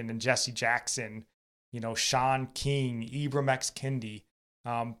Sharpton and Jesse Jackson, Sean King, Ibram X. Kendi,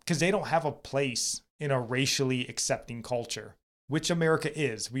 because they don't have a place in a racially accepting culture, which America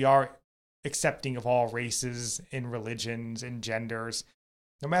is. We are accepting of all races and religions and genders.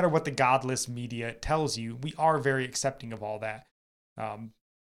 No matter what the godless media tells you, we are very accepting of all that.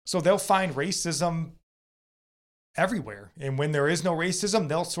 So they'll find racism everywhere. And when there is no racism,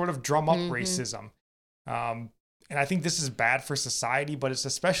 they'll sort of drum up racism. And I think this is bad for society, but it's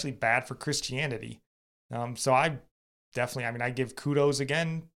especially bad for Christianity. So I definitely, I give kudos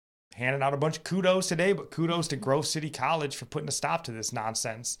again, handing out a bunch of kudos today, but kudos to Grove City College for putting a stop to this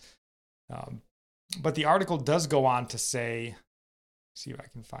nonsense. But the article does go on to say, see if I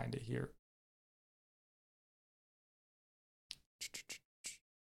can find it here.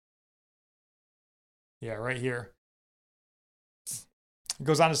 Yeah, right here. It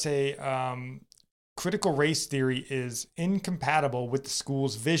goes on to say, critical race theory is incompatible with the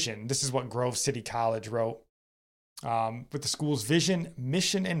school's vision. This is what Grove City College wrote. With the school's vision,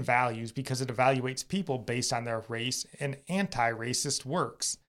 mission, and values, because it evaluates people based on their race and anti-racist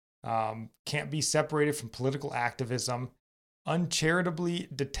works. Can't be separated from political activism, uncharitably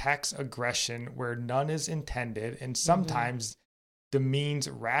detects aggression where none is intended, and sometimes demeans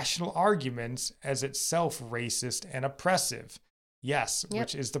rational arguments as itself racist and oppressive. Yes,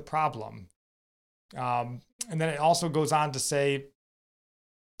 which is the problem. And then it also goes on to say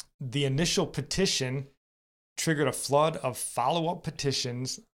the initial petition triggered a flood of follow-up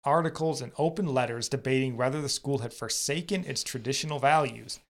petitions, articles, and open letters debating whether the school had forsaken its traditional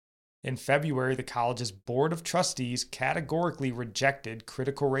values. In February, the college's Board of Trustees categorically rejected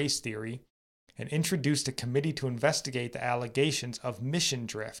critical race theory and introduced a committee to investigate the allegations of mission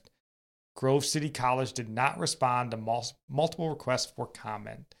drift. Grove City College did not respond to multiple requests for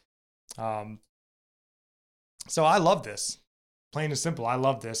comment. So I love this. Plain and simple, I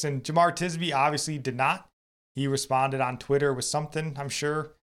love this. And Jemar Tisby obviously did not. He responded on Twitter with something, I'm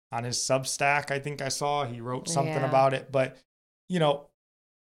sure. On his Substack, I think I saw, he wrote something about it. But, you know,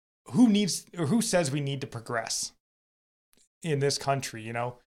 who says we need to progress in this country, you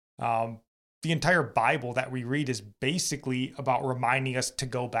know? The entire Bible that we read is basically about reminding us to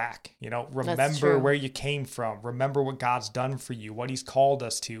go back, you know, remember where you came from, remember what God's done for you, what he's called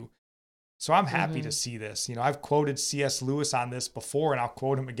us to. So I'm happy to see this. You know, I've quoted C.S. Lewis on this before, and I'll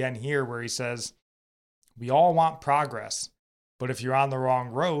quote him again here where he says, "We all want progress, but if you're on the wrong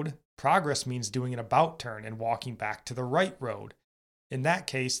road, progress means doing an about turn and walking back to the right road. In that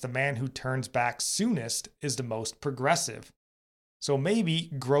case, the man who turns back soonest is the most progressive." So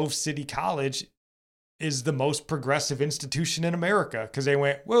maybe Grove City College is the most progressive institution in America because they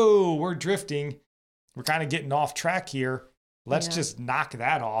went, whoa, we're drifting. We're kind of getting off track here. Let's just knock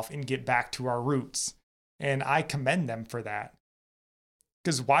that off and get back to our roots. And I commend them for that.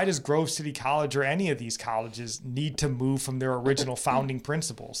 Because why does Grove City College or any of these colleges need to move from their original founding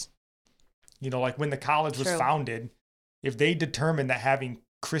principles? You know, like when the college was founded, if they determined that having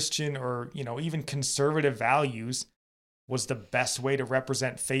Christian or, you know, even conservative values was the best way to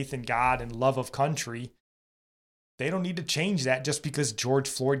represent faith in God and love of country, they don't need to change that just because George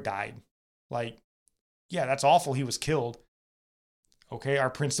Floyd died. Like, yeah, that's awful. He was killed. Okay, our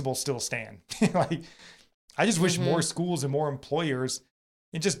principles still stand. Like, I just wish more schools and more employers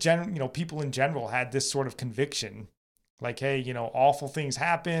and just people in general had this sort of conviction. Like, hey, you know, awful things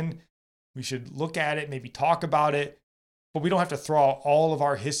happen. We should look at it, maybe talk about it, but we don't have to throw out all of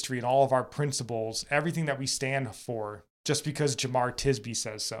our history and all of our principles, everything that we stand for, just because Jemar Tisby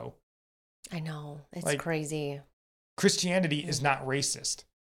says so. I know. It's crazy. Christianity is not racist.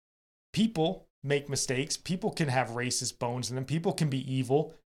 People make mistakes. People can have racist bones in them. People can be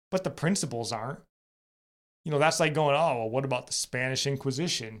evil, but the principles aren't. You know, that's like going, oh, well, what about the Spanish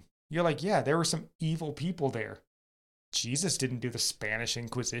Inquisition? You're like, yeah, there were some evil people there. Jesus didn't do the Spanish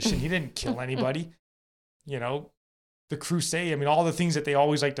Inquisition. He didn't kill anybody. You know, the crusade, I mean, all the things that they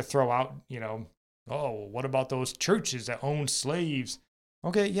always like to throw out, you know, oh, what about those churches that owned slaves?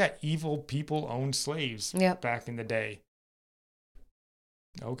 Okay, yeah, evil people owned slaves back in the day.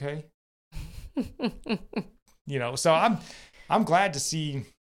 Okay. You know, so I'm glad to see,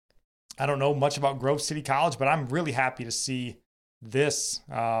 I don't know much about Grove City College, but I'm really happy to see this,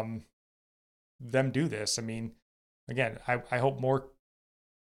 them do this. I mean, again, I hope more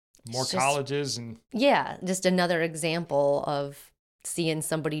colleges and... Yeah, just another example of seeing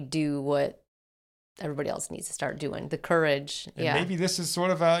somebody do what everybody else needs to start doing. The courage. And maybe this is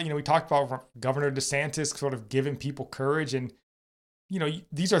sort of we talked about Governor DeSantis sort of giving people courage. And, you know,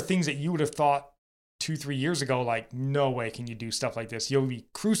 these are things that you would have thought 2-3 years ago, like, no way can you do stuff like this. You'll be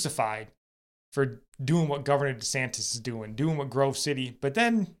crucified for doing what Governor DeSantis is doing what Grove City. But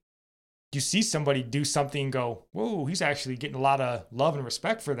then you see somebody do something and go, whoa, he's actually getting a lot of love and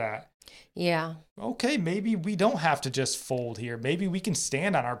respect for that. Yeah. Okay, maybe we don't have to just fold here. Maybe we can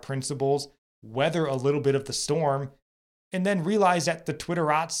stand on our principles, weather a little bit of the storm, and then realize that the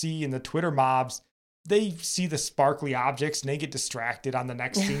Twitterazzi and the Twitter mobs, they see the sparkly objects and they get distracted on the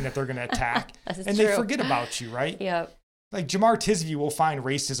next thing that they're going to attack. And they forget about you, right? Yep. Like Jemar Tisby will find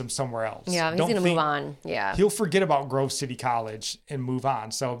racism somewhere else. Yeah, he's going to move on. Yeah. He'll forget about Grove City College and move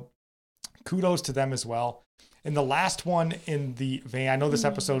on. So kudos to them as well. And the last one in the vein, I know this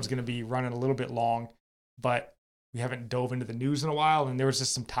episode is going to be running a little bit long, but we haven't dove into the news in a while. And there was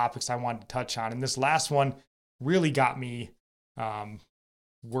just some topics I wanted to touch on. And this last one really got me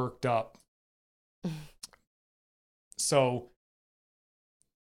worked up. So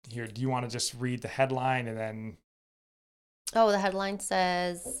here, do you want to just read the headline and then... Oh, the headline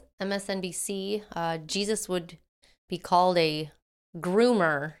says MSNBC, Jesus would be called a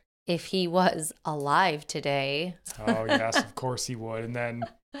groomer if he was alive today. Oh, yes, of course he would. And then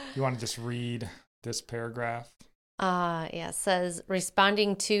you want to just read this paragraph? It says,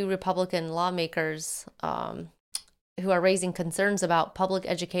 responding to Republican lawmakers who are raising concerns about public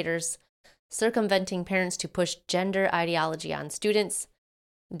educators circumventing parents to push gender ideology on students,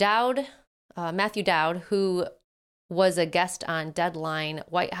 Matthew Dowd, who was a guest on Deadline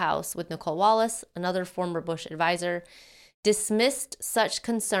White House with Nicole Wallace, another former Bush advisor, dismissed such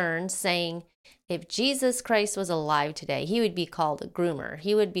concerns, saying, if Jesus Christ was alive today, he would be called a groomer.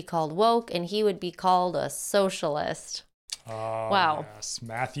 He would be called woke, and he would be called a socialist. Oh, Wow. yes.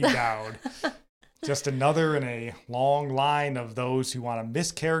 Matthew Dowd. Just another in a long line of those who want to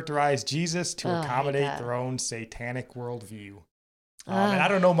mischaracterize Jesus to Oh, I hate accommodate that. their own satanic worldview. And Ugh. I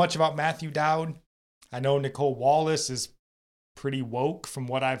don't know much about Matthew Dowd. I know Nicole Wallace is pretty woke from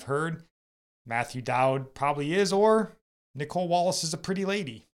what I've heard. Matthew Dowd probably is, or Nicole Wallace is a pretty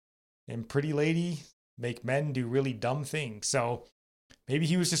lady. And pretty lady make men do really dumb things. So maybe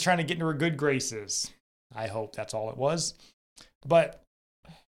he was just trying to get into her good graces. I hope that's all it was. But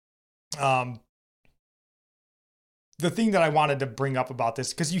the thing that I wanted to bring up about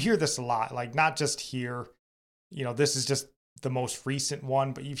this, because you hear this a lot, like not just here, this is just the most recent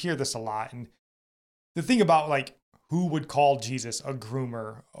one, but you hear this a lot. And the thing about like who would call Jesus a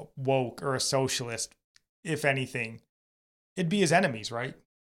groomer, a woke, or a socialist, if anything, it'd be his enemies, right?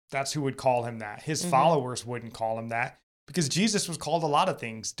 That's who would call him that. His followers wouldn't call him that because Jesus was called a lot of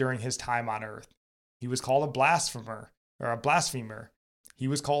things during his time on earth. He was called a blasphemer or a blasphemer. He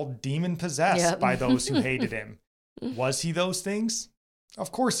was called demon possessed by those who hated him. Was he those things?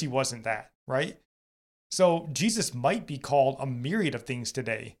 Of course he wasn't that, right? So Jesus might be called a myriad of things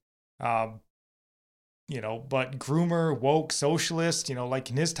today. But groomer, woke, socialist, like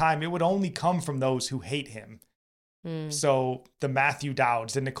in his time, it would only come from those who hate him. So the Matthew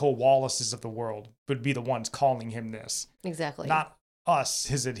Dowds, the Nicole Wallaces of the world would be the ones calling him this. Exactly. Not us,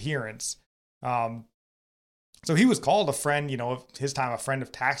 his adherents. So he was called a friend, of his time, a friend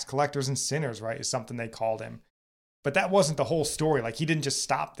of tax collectors and sinners, right? Is something they called him. But that wasn't the whole story. Like he didn't just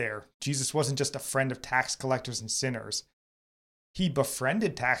stop there. Jesus wasn't just a friend of tax collectors and sinners. He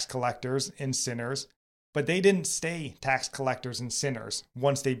befriended tax collectors and sinners, but they didn't stay tax collectors and sinners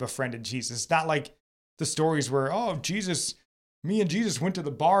once they befriended Jesus. It's not like the stories where, me and Jesus went to the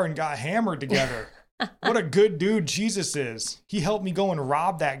bar and got hammered together. What a good dude Jesus is. He helped me go and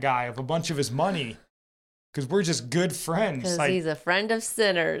rob that guy of a bunch of his money because we're just good friends. Because he's a friend of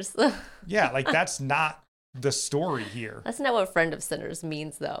sinners. Yeah, like that's not the story here. That's not what friend of sinners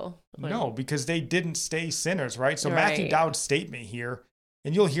means, though. No, because they didn't stay sinners, right? So Right. Matthew Dowd's statement here,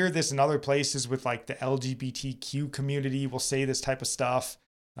 and you'll hear this in other places with like the LGBTQ community will say this type of stuff.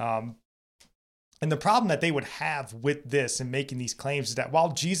 And the problem that they would have with this and making these claims is that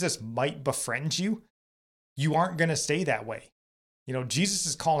while Jesus might befriend you, you aren't going to stay that way. Jesus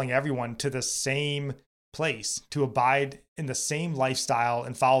is calling everyone to the same place, to abide in the same lifestyle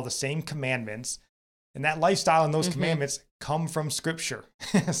and follow the same commandments. And that lifestyle and those commandments come from scripture.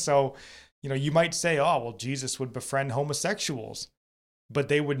 So, you might say, oh, well, Jesus would befriend homosexuals, but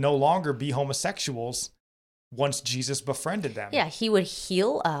they would no longer be homosexuals once Jesus befriended them. Yeah, he would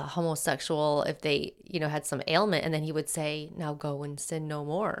heal a homosexual if they, had some ailment, and then he would say, now go and sin no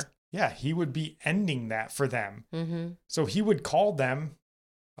more. Yeah, he would be ending that for them. Mm-hmm. So he would call them,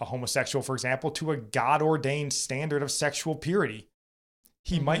 a homosexual, for example, to a God-ordained standard of sexual purity.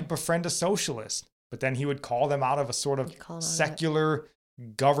 He might befriend a socialist, but then he would call them out of a sort of secular,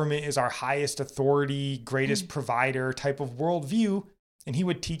 government is our highest authority, greatest provider type of worldview, and he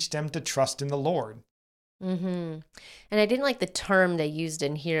would teach them to trust in the Lord. And I didn't like the term they used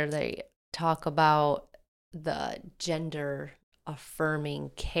in here. They talk about the gender affirming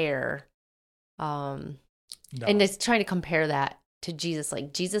care. And it's trying to compare that to Jesus.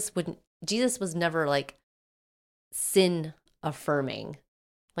 Like Jesus was never like sin affirming,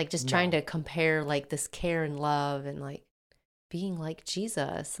 like just trying to compare like this care and love and like being like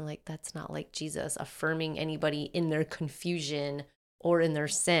Jesus. And like, that's not like Jesus affirming anybody in their confusion or in their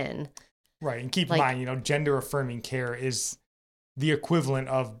sin. Right. And keep in mind, gender affirming care is the equivalent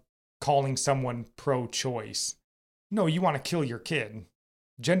of calling someone pro-choice. No, you want to kill your kid.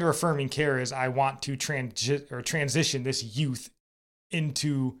 Gender affirming care is I want to transition this youth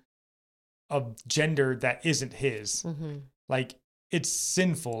into a gender that isn't his. Like it's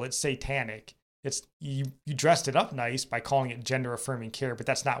sinful. It's satanic. It's you dressed it up nice by calling it gender affirming care, but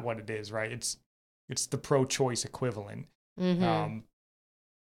that's not what it is, right? It's the pro-choice equivalent.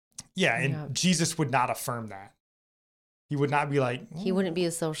 Jesus would not affirm that. He would not be like... He wouldn't be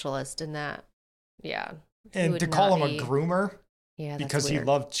a socialist in that. Yeah. And to call him a groomer because he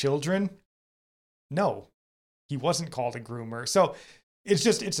loved children? No, he wasn't called a groomer. So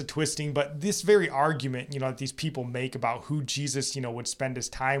it's a twisting, but this very argument, that these people make about who Jesus, would spend his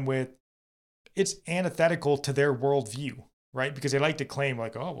time with, it's antithetical to their worldview, right? Because they like to claim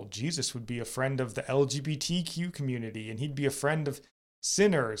like, oh, well, Jesus would be a friend of the LGBTQ community and he'd be a friend of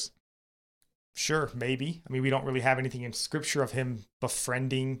sinners. Sure, maybe. I mean, we don't really have anything in scripture of him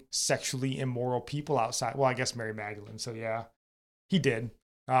befriending sexually immoral people outside. Well, I guess Mary Magdalene. So yeah, he did,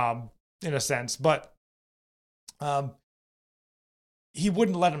 in a sense. But he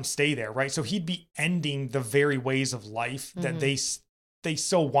wouldn't let them stay there, right? So he'd be ending the very ways of life that they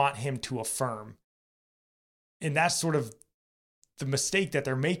so want him to affirm. And that's sort of the mistake that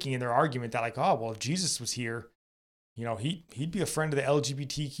they're making in their argument that like, oh, well, if Jesus was here, you know, he'd be a friend of the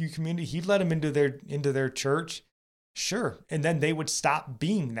LGBTQ community. He'd let them into their church. Sure. And then they would stop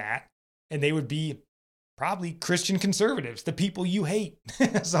being that, and they would be probably Christian conservatives, the people you hate.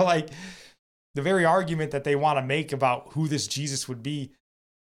 So like the very argument that they want to make about who this Jesus would be,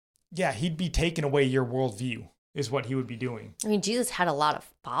 yeah, he'd be taking away your worldview is what he would be doing. I mean, Jesus had a lot of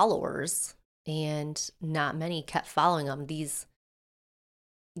followers, and not many kept following him.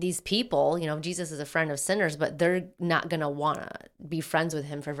 These people, you know, Jesus is a friend of sinners, but they're not going to want to be friends with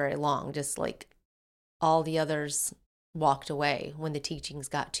him for very long. Just like all the others walked away when the teachings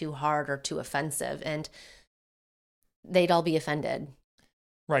got too hard or too offensive, and they'd all be offended.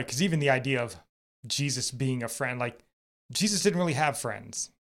 Right. Because even the idea of Jesus being a friend, like Jesus didn't really have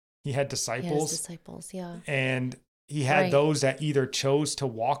friends. He had disciples. Yeah, his disciples, yeah. And he had Right. those that either chose to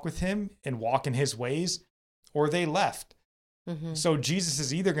walk with him and walk in his ways, or they left. Mm-hmm. So Jesus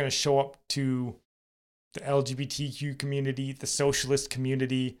is either going to show up to the LGBTQ community, the socialist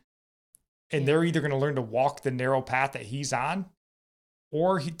community, and they're either going to learn to walk the narrow path that he's on,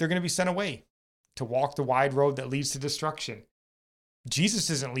 or they're going to be sent away to walk the wide road that leads to destruction. Jesus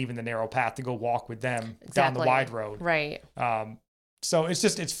isn't leaving the narrow path to go walk with them down the wide road. Right. So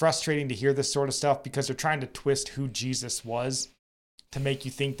it's frustrating to hear this sort of stuff because they're trying to twist who Jesus was to make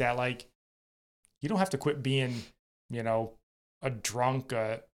you think that like, you don't have to quit being, you know, a drunk,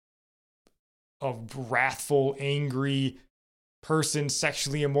 a wrathful, angry person,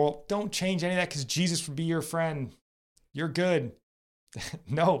 sexually immoral. Don't change any of that because Jesus would be your friend. You're good.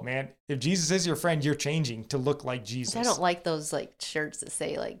 No, man. If Jesus is your friend, you're changing to look like Jesus. I don't like those like shirts that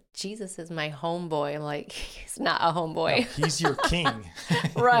say like Jesus is my homeboy. I'm like, he's not a homeboy. No, he's your king.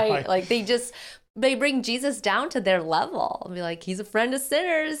 Right. like they bring Jesus down to their level. I'll be like, he's a friend of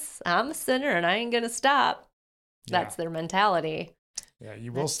sinners. I'm a sinner and I ain't gonna stop. That's their mentality. Yeah,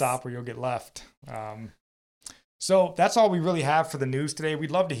 you will stop or you'll get left. So that's all we really have for the news today.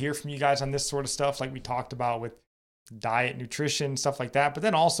 We'd love to hear from you guys on this sort of stuff, like we talked about with diet, nutrition, stuff like that. But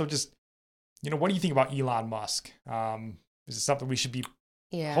then also just, you know, what do you think about Elon Musk? Is it something we should be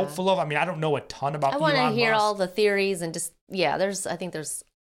hopeful of? I mean, I don't know a ton about Elon Musk. I want to hear all the theories and just, I think there's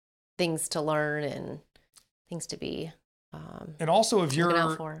things to learn and things to be and also if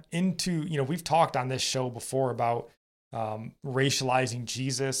you're into, you know, we've talked on this show before about racializing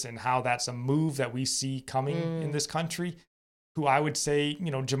Jesus and how that's a move that we see coming in this country, who I would say, you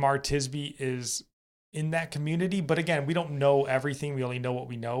know, Jamar Tisby is in that community. But again, we don't know everything. We only know what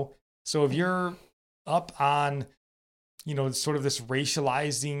we know. So if you're up on, you know, sort of this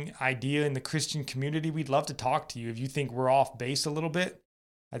racializing idea in the Christian community, we'd love to talk to you. If you think we're off base a little bit,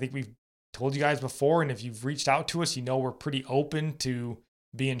 I think we've told you guys before. And if you've reached out to us, you know, we're pretty open to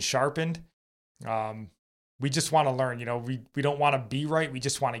being sharpened. We just want to learn, you know, we don't want to be right. We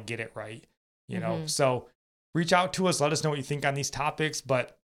just want to get it right, you know? So reach out to us. Let us know what you think on these topics,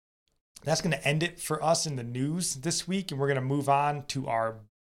 but that's going to end it for us in the news this week. And we're going to move on to our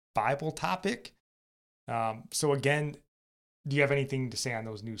Bible topic. So again, do you have anything to say on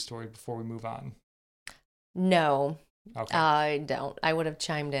those news stories before we move on? No, okay. I don't. I would have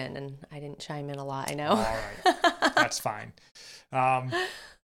chimed in and I didn't chime in a lot. I know. All right. That's fine.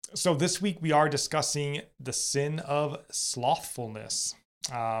 So this week we are discussing the sin of slothfulness.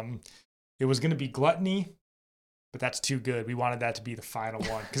 It was going to be gluttony, but that's too good. We wanted that to be the final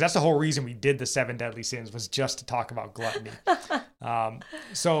one because that's the whole reason we did the 7 deadly sins, was just to talk about gluttony.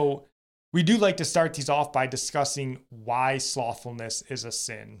 So we do like to start these off by discussing why slothfulness is a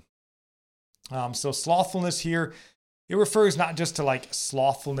sin. So slothfulness here, it refers not just to like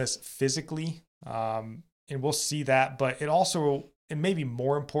slothfulness physically, and we'll see that, but it also, and maybe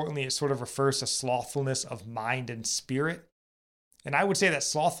more importantly, it sort of refers to slothfulness of mind and spirit. And I would say that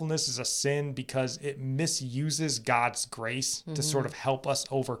slothfulness is a sin because it misuses God's grace to sort of help us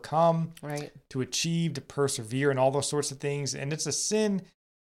overcome, to achieve, to persevere, and all those sorts of things. And it's a sin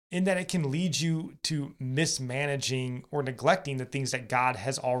in that it can lead you to mismanaging or neglecting the things that God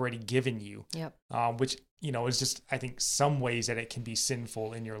has already given you. Which, you know, is just, I think, some ways that it can be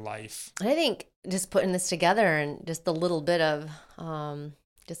sinful in your life. I think just putting this together and just a little bit of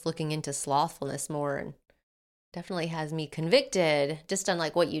just looking into slothfulness more and definitely has me convicted just on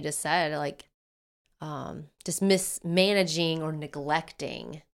like what you just said, like just mismanaging or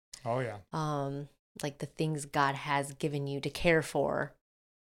neglecting. Oh yeah. Like the things God has given you to care for.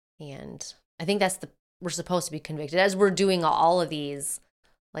 And I think we're supposed to be convicted as we're doing all of these,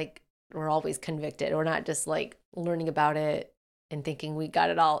 like we're always convicted. We're not just like learning about it and thinking we got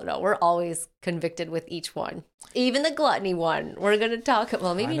it all. No, we're always convicted with each one. Even the gluttony one. We're going to talk,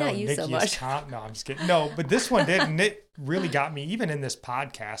 well, maybe not you so much. No, I'm just kidding. No, but this one did, and it really got me even in this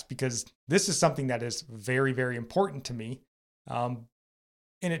podcast, because this is something that is very, very important to me. And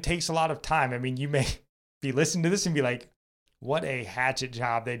it takes a lot of time. I mean, you may be listening to this and be like, what a hatchet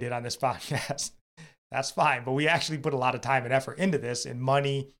job they did on this podcast. That's fine. But we actually put a lot of time and effort into this and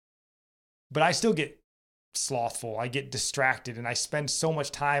money. But I still get slothful. I get distracted, and I spend so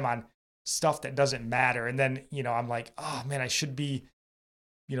much time on stuff that doesn't matter. And then, I'm like, oh man, I should be,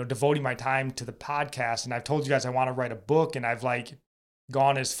 devoting my time to the podcast. And I've told you guys I want to write a book, and I've like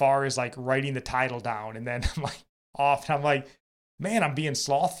gone as far as like writing the title down. And then I'm like off, and I'm like, man, I'm being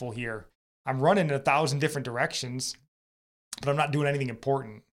slothful here. I'm running in 1,000 different directions, but I'm not doing anything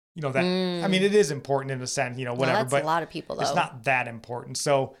important. I mean, it is important in a sense, whatever, no, that's but a lot of people, though. It's not that important.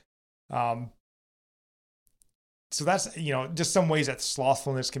 So that's, just some ways that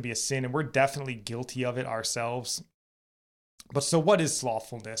slothfulness can be a sin, and we're definitely guilty of it ourselves. But so what is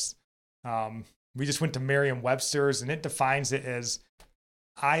slothfulness? We just went to Merriam-Webster's, and it defines it as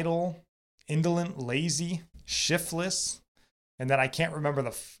idle, indolent, lazy, shiftless. And then I can't remember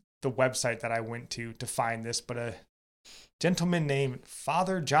the website that I went to find this, but a gentleman named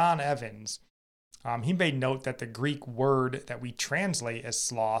Father John Evans, he made note that the Greek word that we translate as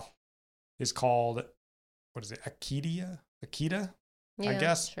sloth is called, what is it, Akita, I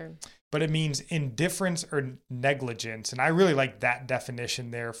guess. Sure. But it means indifference or negligence. And I really like that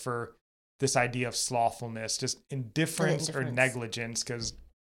definition there for this idea of slothfulness, just indifference. Or negligence, because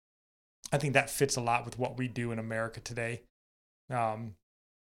I think that fits a lot with what we do in America today.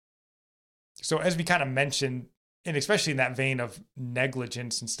 So as we kind of mentioned, and especially in that vein of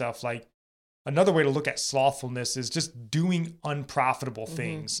negligence and stuff, like another way to look at slothfulness is just doing unprofitable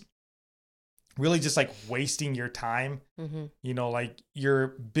things. Really just like wasting your time. Like you're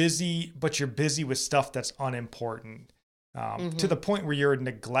busy, but you're busy with stuff that's unimportant, to the point where you're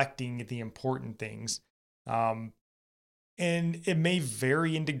neglecting the important things. And it may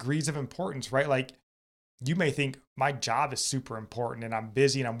vary in degrees of importance, right? Like you may think my job is super important and I'm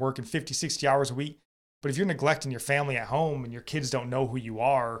busy and I'm working 50, 60 hours a week. But if you're neglecting your family at home and your kids don't know who you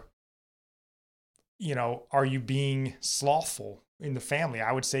are, are you being slothful in the family?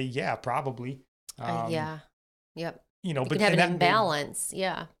 I would say, yeah, probably. Yeah. Yep. But can have an imbalance.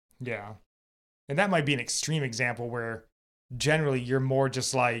 Yeah. Yeah. And that might be an extreme example where generally you're more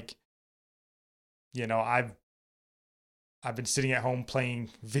just like, I've been sitting at home playing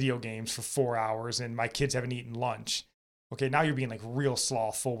video games for 4 hours and my kids haven't eaten lunch. Okay, now you're being like real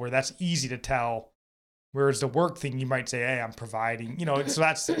slothful, where that's easy to tell. Whereas the work thing, you might say, hey, I'm providing, so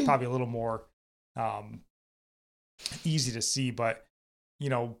that's probably a little more easy to see. But,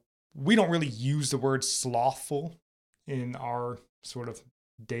 we don't really use the word slothful in our sort of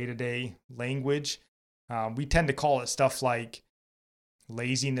day-to-day language. We tend to call it stuff like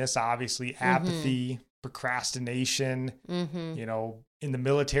laziness, obviously, apathy, procrastination. In the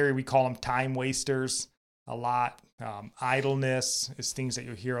military, we call them time wasters a lot. Idleness is things that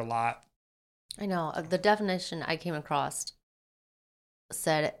you'll hear a lot. I know. The definition I came across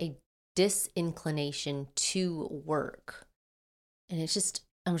said a disinclination to work. And I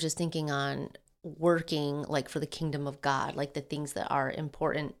was just thinking on working like for the kingdom of God, like the things that are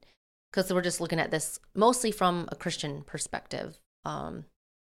important. Because we're just looking at this mostly from a Christian perspective.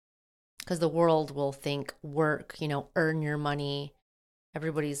 Because the world will think work, earn your money.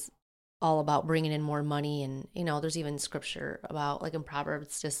 Everybody's all about bringing in more money. And, there's even scripture about, like in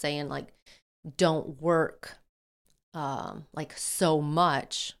Proverbs, just saying like, don't work like so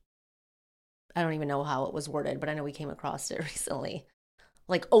much. I don't even know how it was worded, but I know we came across it recently.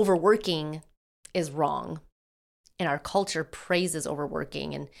 Like overworking is wrong. And our culture praises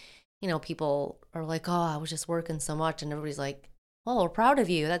overworking. And, people are like, oh, I was just working so much. And everybody's like, oh, we're proud of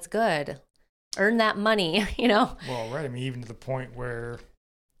you. That's good. Earn that money, Well, right. I mean, even to the point where,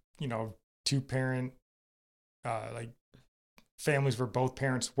 2-parent, like families where both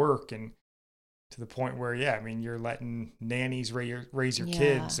parents work, and to the point where, you're letting nannies raise your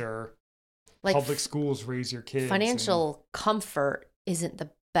kids, or like public schools raise your kids. Financial comfort isn't the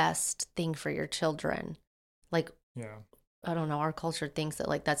best thing for your children. Like, I don't know, our culture thinks that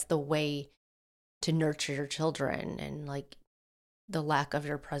like that's the way to nurture your children, and like the lack of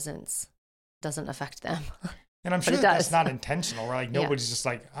your presence doesn't affect them. And I'm sure that's not intentional, right? Like nobody's just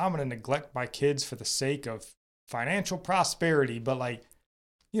like, I'm going to neglect my kids for the sake of financial prosperity. But like,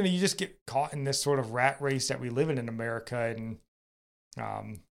 you just get caught in this sort of rat race that we live in America. And,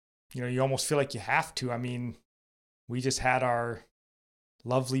 you almost feel like you have to. I mean, we just had our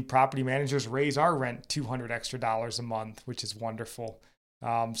lovely property managers raise our rent $200 extra a month, which is wonderful.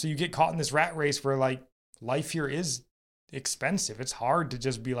 So you get caught in this rat race where like life here is expensive. It's hard to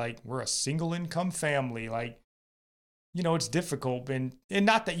just be like, we're a single income family. Like, you know, it's difficult. And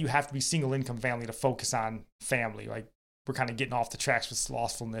not that you have to be single income family to focus on family. Like, we're kind of getting off the tracks with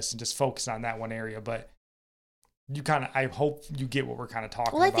slothfulness and just focus on that one area. But you kind of, I hope you get what we're kind of talking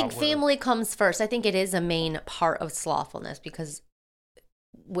about. Well, I think family comes first. I think it is a main part of slothfulness, because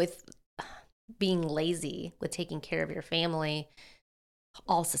with being lazy, with taking care of your family,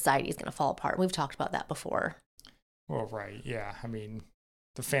 all society is going to fall apart. We've talked about that before. Well, right. Yeah. I mean,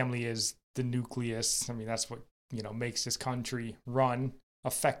 the family is the nucleus. I mean, that's what, you know, makes this country run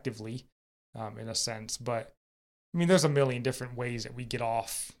effectively, in a sense. But I mean, there's a million different ways that we get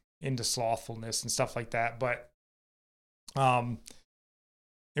off into slothfulness and stuff like that. But, and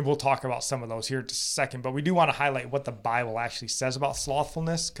we'll talk about some of those here in just a second, but we do want to highlight what the Bible actually says about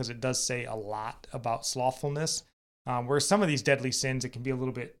slothfulness, because it does say a lot about slothfulness. Where some of these deadly sins, it can be a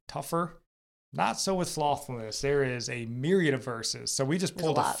little bit tougher. Not so with slothfulness. There is a myriad of verses. So we just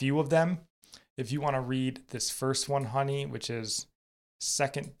pulled a few of them. If you want to read this first one, honey, which is 2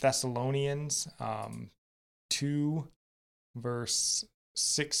 Thessalonians 2, verse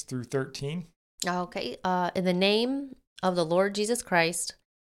 6 through 13. Okay. In the name of the Lord Jesus Christ,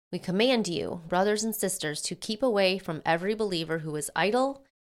 we command you, brothers and sisters, to keep away from every believer who is idle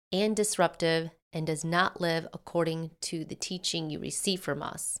and disruptive and does not live according to the teaching you receive from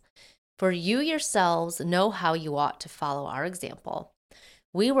us. For you yourselves know how you ought to follow our example.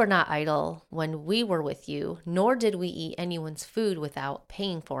 We were not idle when we were with you, nor did we eat anyone's food without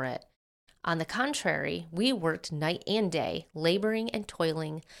paying for it. On the contrary, we worked night and day, laboring and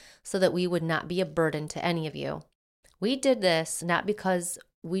toiling, so that we would not be a burden to any of you. We did this not because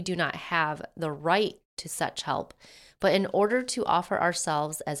we do not have the right to such help, but in order to offer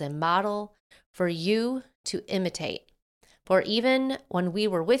ourselves as a model for you to imitate. For even when we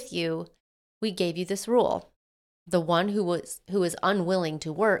were with you, we gave you this rule: the one who is unwilling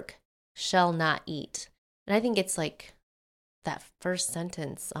to work shall not eat. And I think it's like that first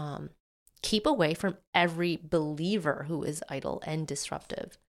sentence, keep away from every believer who is idle and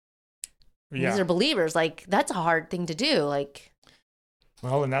disruptive. Yeah. These are believers. Like, that's a hard thing to do. Like,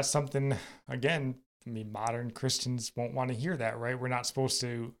 well, and that's something, again, I mean, modern Christians won't want to hear that, right? We're not supposed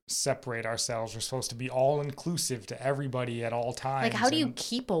to separate ourselves. We're supposed to be all inclusive to everybody at all times. Like, how do you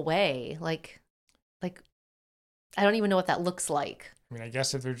keep away? Like, I don't even know what that looks like. I mean, I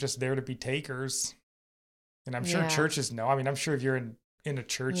guess if they're just there to be takers, and I'm sure churches know. I mean, I'm sure if you're in a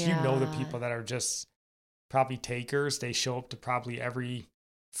church, you know the people that are just probably takers. They show up to probably every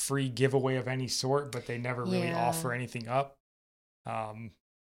free giveaway of any sort, but they never really offer anything up.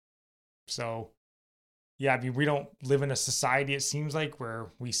 So, yeah, I mean, we don't live in a society, it seems like, where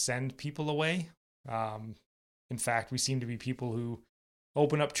we send people away. In fact, we seem to be people who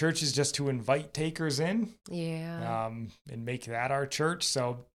open up churches just to invite takers in. Yeah. And make that our church.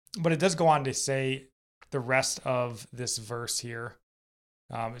 So, but it does go on to say the rest of this verse here.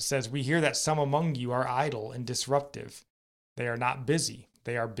 It says, we hear that some among you are idle and disruptive. They are not busy.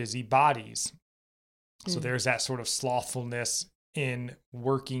 They are busy bodies. So there's that sort of slothfulness in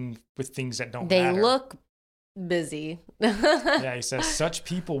working with things that don't matter. They look busy. Yeah, he says, such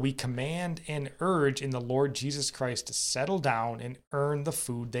people we command and urge in the Lord Jesus Christ to settle down and earn the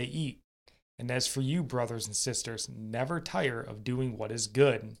food they eat. And as for you, brothers and sisters, never tire of doing what is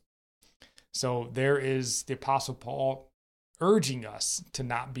good. So there is the Apostle Paul urging us to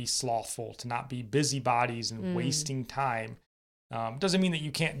not be slothful, to not be busybodies and wasting time. Doesn't mean that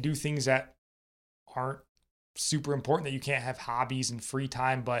you can't do things that aren't super important, that you can't have hobbies and free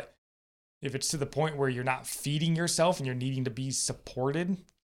time, but if it's to the point where you're not feeding yourself and you're needing to be supported,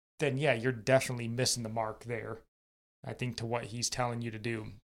 then yeah, you're definitely missing the mark there, I think, to what he's telling you to do.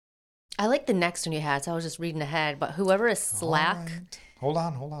 I like the next one you had, so I was just reading ahead, but whoever is slack. Right. Hold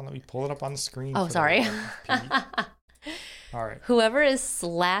on. Let me pull it up on the screen. Oh, sorry. All right. Whoever is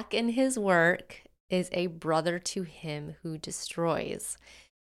slack in his work is a brother to him who destroys.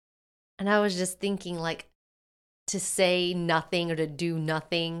 And I was just thinking, like, to say nothing or to do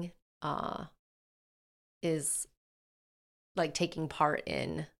nothing is like taking part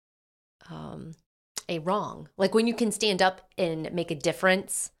in a wrong. Like when you can stand up and make a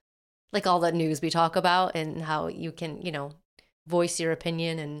difference, like all the news we talk about and how you can, voice your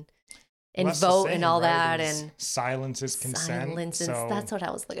opinion and vote and all that. And silence is consent. So, that's what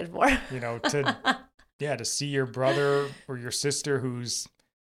I was looking for. to see your brother or your sister who's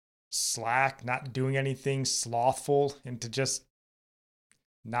slack, not doing anything, slothful, and to just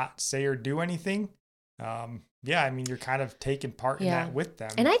not say or do anything. yeah, I mean, you're kind of taking part in Yeah. that with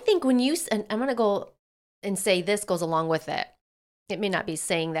them. And I think when you, and I'm going to go and say this goes along with it. It may not be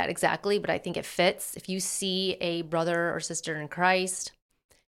saying that exactly, but I think it fits. If you see a brother or sister in Christ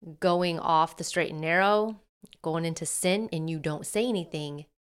going off the straight and narrow, going into sin, and you don't say anything,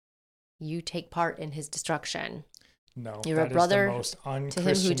 you take part in his destruction. No, You're that a brother is the most to him who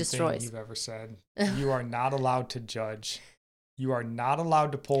unchristian thing destroys. you've ever said. You are not allowed to judge. You are not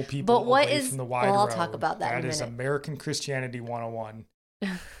allowed to pull people But what away is, from the wide well, I'll road. talk about that in a is minute. American Christianity 101.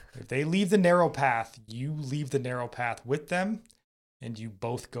 If they leave the narrow path, you leave the narrow path with them, and you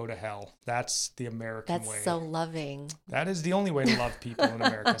both go to hell. That's the American way. That's so loving. That is the only way to love people in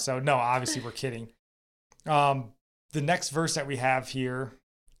America. So no, obviously we're kidding. The next verse that we have here,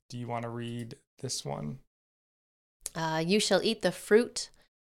 do you want to read this one? You shall eat the fruit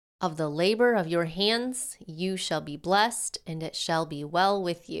of the labor of your hands. You shall be blessed, and it shall be well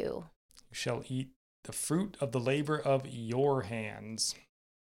with you. You shall eat the fruit of the labor of your hands.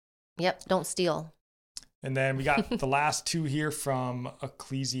 Yep, don't steal. And then we got the last two here from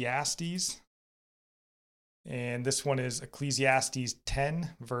Ecclesiastes. And this one is Ecclesiastes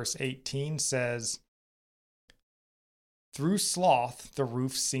 10, verse 18 says, "Through sloth, the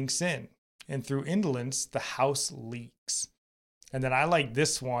roof sinks in, and through indolence, the house leaks." And then I like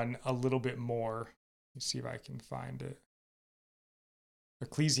this one a little bit more. Let me see if I can find it.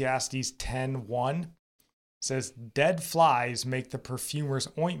 Ecclesiastes 10:1 says, "Dead flies make the perfumer's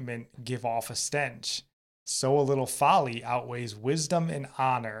ointment give off a stench. So a little folly outweighs wisdom and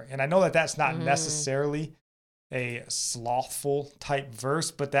honor." And I know that that's not necessarily a slothful type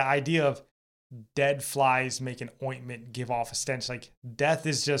verse, but the idea of dead flies make an ointment give off a stench. Like death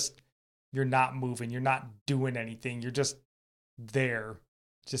is just, you're not moving, you're not doing anything, you're just there,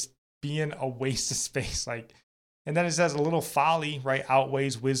 just being a waste of space. Like, and then it says a little folly, right,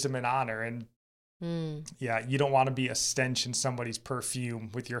 outweighs wisdom and honor. And yeah, you don't want to be a stench in somebody's perfume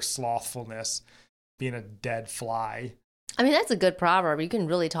with your slothfulness, being a dead fly. I mean, that's a good proverb. You can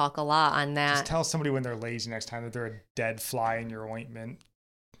really talk a lot on that. Just tell somebody when they're lazy next time that they're a dead fly in your ointment.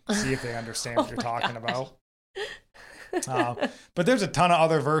 See if they understand what you're talking about. But there's a ton of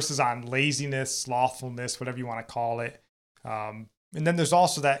other verses on laziness, slothfulness, whatever you want to call it. And then there's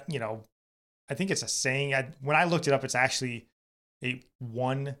also that, you know, I think it's a saying. When I looked it up, it's actually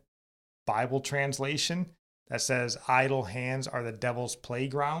one Bible translation that says idle hands are the devil's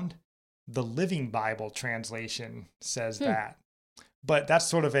playground. The Living Bible translation says that. But that's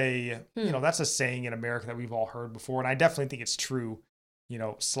sort of you know, that's a saying in America that we've all heard before. And I definitely think it's true. You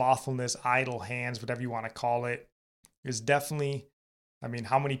know, slothfulness, idle hands, whatever you want to call it, is definitely, I mean,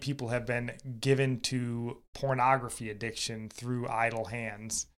 how many people have been given to pornography addiction through idle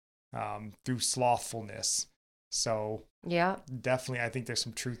hands, through slothfulness? So yeah, definitely, I think there's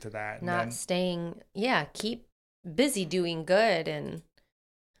some truth to that. Not staying, keep busy doing good and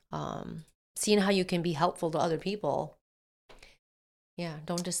seeing how you can be helpful to other people. Yeah,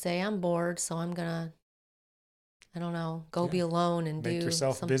 don't just say I'm bored, so I'm gonna, I don't know, go be alone and make do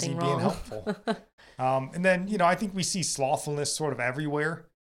yourself something busy wrong. being helpful. And then, you know, I think we see slothfulness sort of everywhere,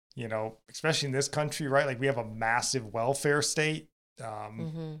 you know, especially in this country, right? Like we have a massive welfare state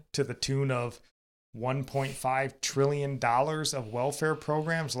to the tune of $1.5 trillion of welfare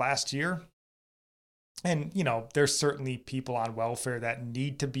programs last year. And, you know, there's certainly people on welfare that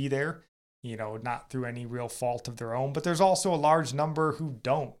need to be there, you know, not through any real fault of their own, but there's also a large number who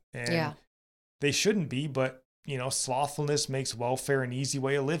don't. And they shouldn't be, but, you know, slothfulness makes welfare an easy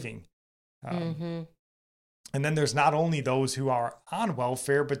way of living. And then there's not only those who are on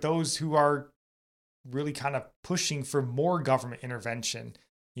welfare, but those who are really kind of pushing for more government intervention,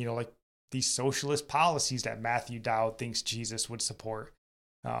 you know, like these socialist policies that Matthew Dowd thinks Jesus would support.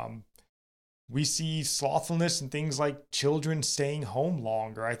 We see slothfulness in things like children staying home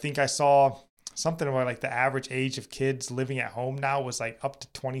longer. I think I saw something about like the average age of kids living at home now was like up to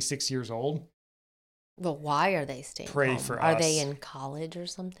 26 years old. But why are they staying Pray home? for Are us. they in college or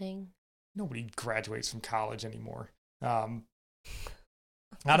something? Nobody graduates from college anymore. I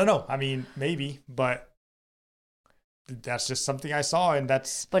don't know. I mean, maybe, but that's just something I saw, and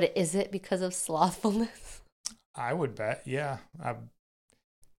that's. But is it because of slothfulness? I would bet, yeah.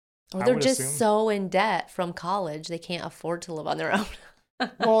 Or they're just so in debt from college they can't afford to live on their own.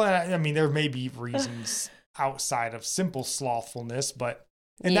 Well, I mean, there may be reasons outside of simple slothfulness, but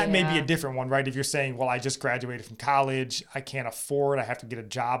that may be a different one, right? If you're saying, well, I just graduated from college, I can't afford, I have to get a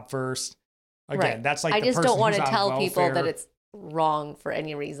job first. Again, that's like I the just person don't want who's to on tell welfare. people that it's wrong for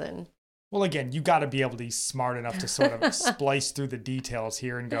any reason. Well, again, you got to be able to be smart enough to sort of splice through the details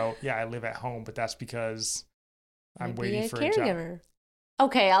here and go, yeah, I live at home, but that's because I'm waiting for a job.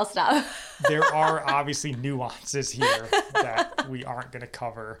 Okay, I'll stop. There are obviously nuances here that we aren't going to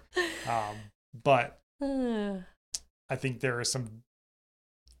cover. But I think there are some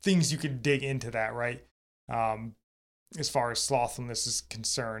things you can dig into that, right? As far as slothfulness is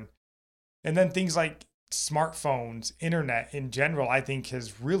concerned. And then things like smartphones, internet in general, I think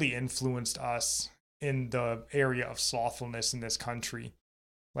has really influenced us in the area of slothfulness in this country.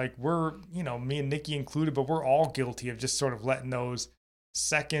 Like we're, me and Nikki included, but we're all guilty of just sort of letting those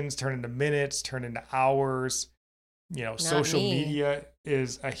seconds turn into minutes, turn into hours. Not social me. media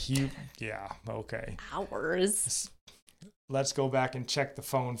is a huge, yeah, okay. Hours. Let's go back and check the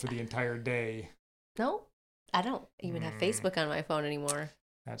phone for the entire day. No, I don't even have Facebook on my phone anymore.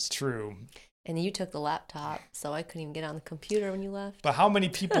 That's true. And you took the laptop, so I couldn't even get on the computer when you left. But how many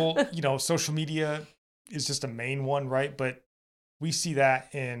people, social media is just a main one, right? But we see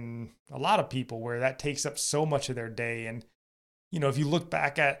that in a lot of people where that takes up so much of their day. And, if you look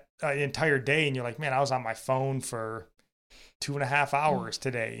back at an entire day and you're like, man, I was on my phone for 2.5 hours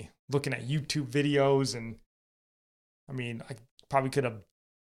today looking at YouTube videos. And I mean, I probably could have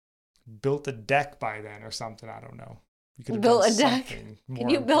built a deck by then or something. I don't know. You could have built done a deck. something Can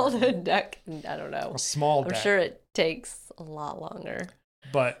you build a deck? I don't know. A small deck. I'm sure it takes a lot longer.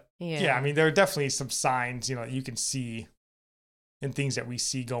 But yeah, I mean, there are definitely some signs, that you can see in things that we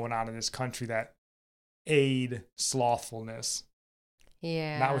see going on in this country that aid slothfulness.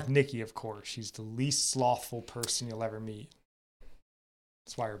 Yeah. Not with Nikki, of course. She's the least slothful person you'll ever meet.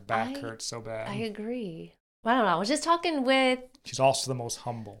 That's why her back hurts so bad. I agree. I don't know. I was just talking with... She's also the most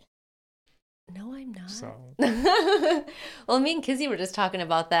humble. No, I'm not. So. Well, me and Kizzy were just talking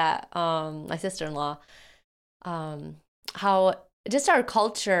about that. My sister-in-law. How just our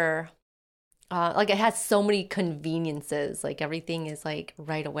culture, like it has so many conveniences. Like everything is like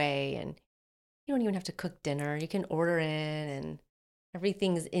right away, and you don't even have to cook dinner. You can order in, and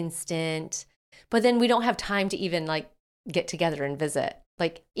everything's instant. But then we don't have time to even like get together and visit.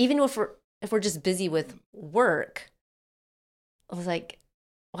 Like even if we're just busy with work, I was like,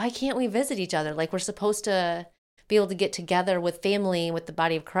 why can't we visit each other? Like we're supposed to be able to get together with family, with the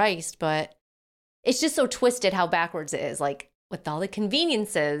body of Christ, but it's just so twisted how backwards it is. Like with all the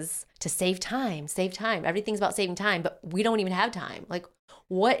conveniences to save time. Everything's about saving time, but we don't even have time. Like,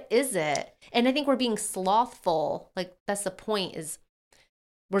 what is it? And I think we're being slothful. Like that's the point, is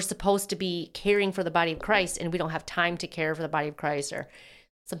we're supposed to be caring for the body of Christ, and we don't have time to care for the body of Christ, or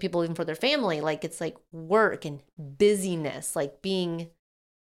some people even for their family. Like it's like work and busyness, like being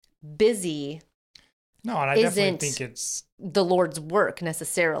busy. No, and I definitely think it's the Lord's work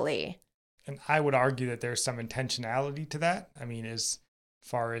necessarily. And I would argue that there's some intentionality to that. I mean, as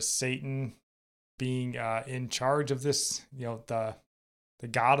far as Satan being in charge of this, the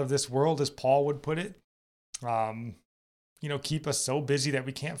God of this world, as Paul would put it, keep us so busy that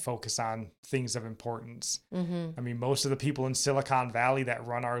we can't focus on things of importance. Mm-hmm. I mean, most of the people in Silicon Valley that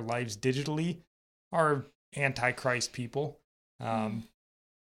run our lives digitally are anti-Christ people.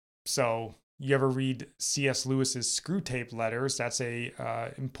 So you ever read C.S. Lewis's Screwtape Letters? That's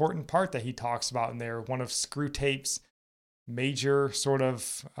a important part that he talks about in there. One of Screwtape's major sort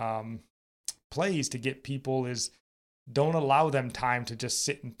of plays to get people is don't allow them time to just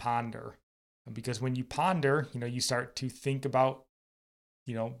sit and ponder. Because when you ponder, you start to think about,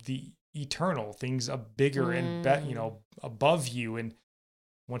 the eternal things, bigger and above you. And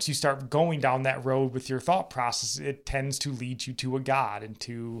once you start going down that road with your thought process, it tends to lead you to a God and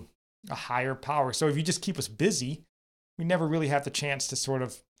to a higher power. So if you just keep us busy, we never really have the chance to sort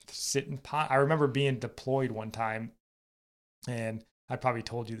of sit and ponder. I remember being deployed one time, and I probably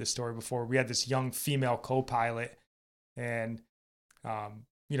told you this story before. We had this young female co-pilot, and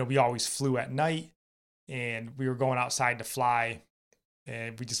we always flew at night, and we were going outside to fly,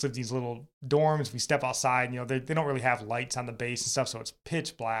 and we just lived in these little dorms. We step outside, and, they don't really have lights on the base and stuff, so it's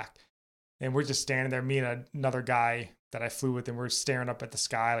pitch black. And we're just standing there, me and another guy that I flew with, and we're staring up at the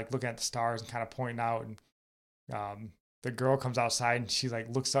sky, like looking at the stars and kind of pointing out. And the girl comes outside, and she like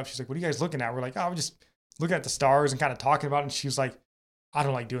looks up. She's like, "What are you guys looking at?" We're like, "Oh, we're just looking at the stars and kind of talking about it." And she was like, "I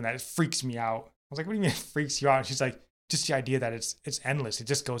don't like doing that. It freaks me out." I was like, "What do you mean it freaks you out?" And she's like, "Just the idea that it's endless. It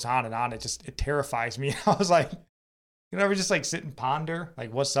just goes on and on. It terrifies me." And I was like, ever just like sit and ponder,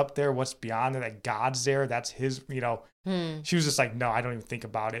 like what's up there, what's beyond there, that God's there, that's his, She was just like, "No, I don't even think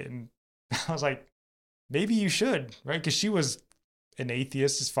about it." And I was like, maybe you should, right? Because she was an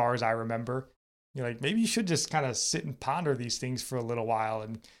atheist as far as I remember. You're like, maybe you should just kind of sit and ponder these things for a little while.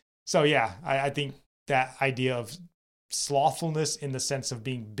 And so, yeah, I think that idea of slothfulness in the sense of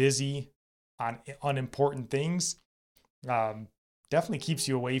being busy on unimportant things definitely keeps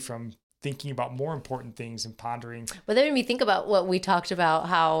you away from thinking about more important things and pondering. But that made me think about what we talked about,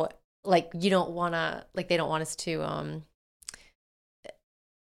 how like you don't want to, like they don't want us to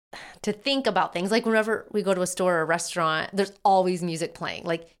think about things. Like whenever we go to a store or a restaurant, there's always music playing.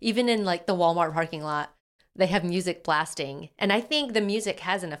 Like even in like the Walmart parking lot, they have music blasting. And I think the music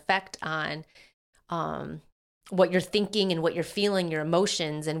has an effect on what you're thinking and what you're feeling, your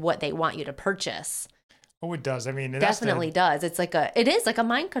emotions, and what they want you to purchase. Oh, it does. I mean, and Definitely does. It is like a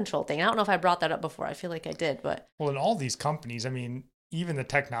mind control thing. I don't know if I brought that up before. I feel like I did, but. Well, in all these companies, I mean, even the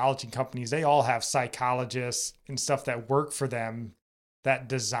technology companies, they all have psychologists and stuff that work for them that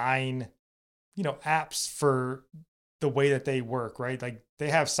design, apps for the way that they work, right? Like they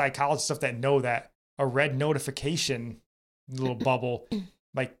have psychologists stuff that know that a red notification little bubble,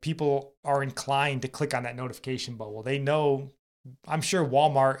 like people are inclined to click on that notification bubble. They know, I'm sure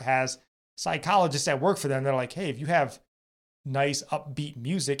Walmart has psychologists that work for them. They're like, hey, if you have nice upbeat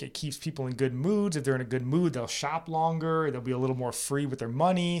music, it keeps people in good moods. If they're in a good mood, they'll shop longer. They'll be a little more free with their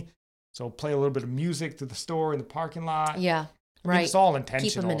money. So play a little bit of music through the store in the parking lot. Yeah, I mean, it's all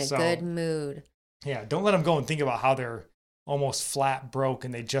intentional. Keep them in a good mood. Yeah, don't let them go and think about how they're almost flat broke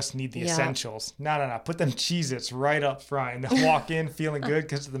and they just need the essentials. No. Put them Cheez-Its right up front and they'll walk in feeling good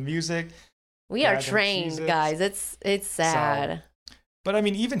because of the music. We are trained, guys. It's sad. But I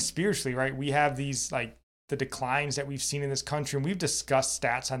mean, even spiritually, right? We have these like the declines that we've seen in this country, and we've discussed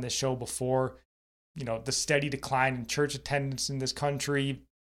stats on this show before. The steady decline in church attendance in this country.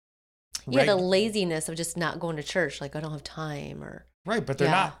 Yeah, the laziness of just not going to church, like I don't have time or. Right, but they're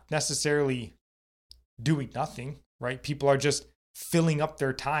not necessarily doing nothing, right? People are just filling up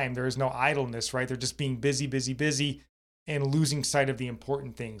their time. There is no idleness, right? They're just being busy, and losing sight of the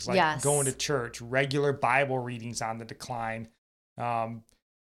important things, like going to church, regular Bible readings on the decline. And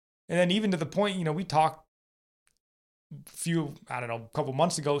then even to the point, we talked a couple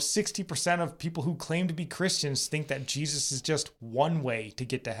months ago, 60% of people who claim to be Christians think that Jesus is just one way to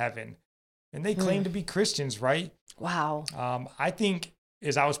get to heaven. And they claim to be Christians, right? Wow. I think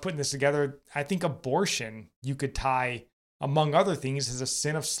as I was putting this together, I think abortion you could tie, among other things, as a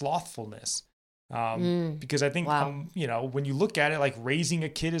sin of slothfulness. Because I think, when you look at it, like raising a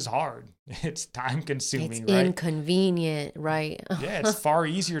kid is hard. It's time consuming, it's inconvenient, right? Yeah, it's far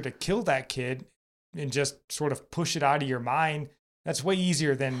easier to kill that kid and just sort of push it out of your mind. That's way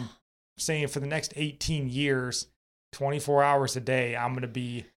easier than saying for the next 18 years, 24 hours a day, I'm going to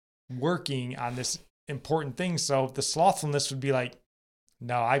be working on this important thing. So the slothfulness would be like,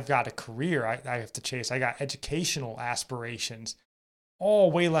 no, I've got a career I have to chase. I got educational aspirations.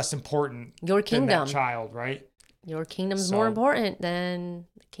 All way less important your kingdom than that child, right? Your kingdom's more important than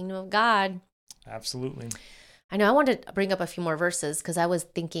the kingdom of God. Absolutely. I know I wanted to bring up a few more verses because I was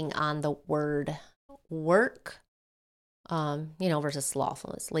thinking on the word work, versus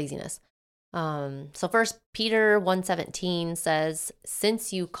slothfulness, laziness. So 1 Peter 1:17 says,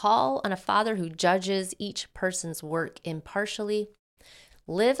 since you call on a Father who judges each person's work impartially,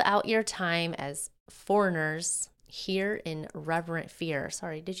 live out your time as foreigners here in reverent fear.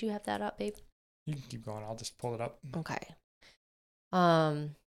 Sorry, did you have that up, babe? You can keep going. I'll just pull it up. Okay.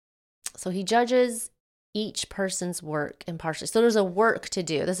 So he judges each person's work impartially. So there's a work to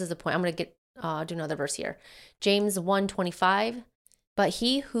do. This is the point. I'm going to do another verse here. James 1:25. But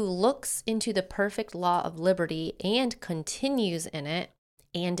he who looks into the perfect law of liberty and continues in it,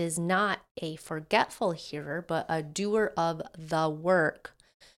 and is not a forgetful hearer, but a doer of the work,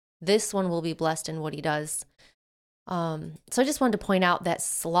 this one will be blessed in what he does. So I just wanted to point out that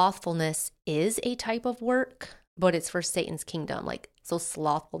slothfulness is a type of work, but it's for Satan's kingdom. So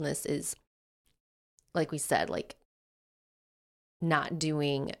slothfulness is, like we said, not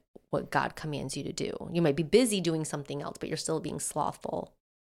doing what God commands you to do. You might be busy doing something else, but you're still being slothful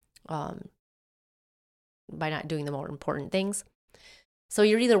by not doing the more important things. So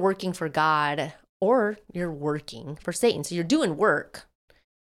you're either working for God or you're working for Satan. So you're doing work,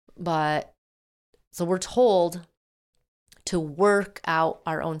 so we're told to work out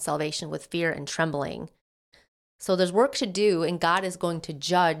our own salvation with fear and trembling. So there's work to do, and God is going to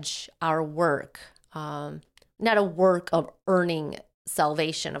judge our work. Not a work of earning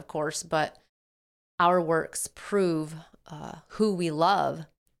salvation, of course, but our works prove who we love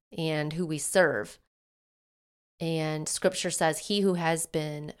and who we serve. And scripture says, he who has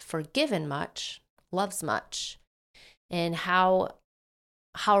been forgiven much loves much. And how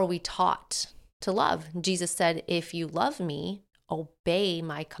are we taught to love? Jesus said, if you love me, obey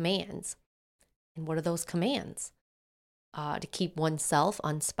my commands. And what are those commands? To keep oneself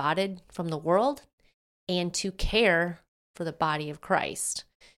unspotted from the world and to care for the body of Christ.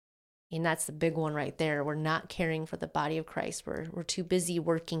 And that's the big one right there. We're not caring for the body of Christ. We're too busy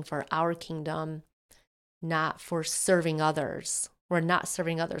working for our kingdom, not for serving others. We're not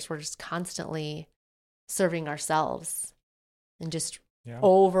serving others. We're just constantly serving ourselves and just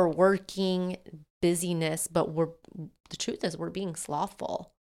overworking, busyness. But the truth is we're being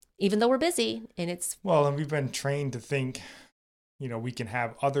slothful, even though we're busy. And and we've been trained to think, we can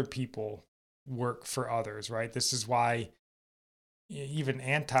have other people work for others, right? This is why even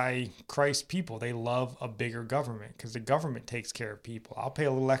anti-Christ people, they love a bigger government because the government takes care of people. I'll pay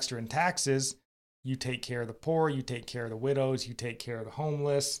a little extra in taxes. You take care of the poor, you take care of the widows, you take care of the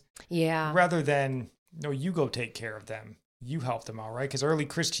homeless. Yeah. Rather than, you go take care of them. You help them out, right? Because early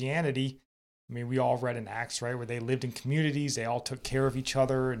Christianity, we all read in Acts, right? Where they lived in communities, they all took care of each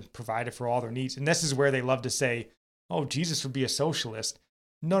other and provided for all their needs. And this is where they love to say, oh, Jesus would be a socialist.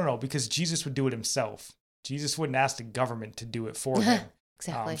 No, because Jesus would do it himself. Jesus wouldn't ask the government to do it for him.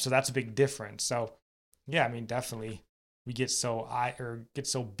 Exactly. So that's a big difference. So, yeah, definitely we get so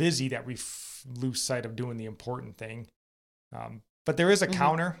busy that we lose sight of doing the important thing. But there is a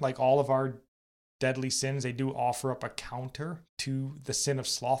counter, like all of our deadly sins, they do offer up a counter to the sin of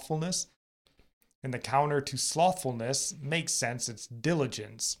slothfulness. And the counter to slothfulness makes sense. It's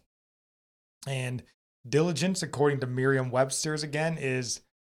diligence. And diligence, according to Merriam-Webster's again, is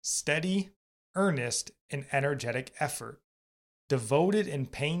steady, earnest, and energetic effort, devoted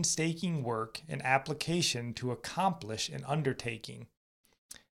and painstaking work and application to accomplish an undertaking.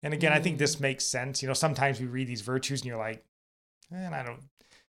 And again, I think this makes sense. Sometimes we read these virtues and you're like, I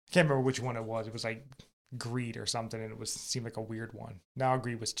can't remember which one it was. It was like greed or something, and seemed like a weird one. Now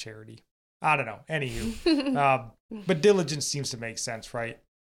greed was charity. I don't know. Anywho, but diligence seems to make sense, right?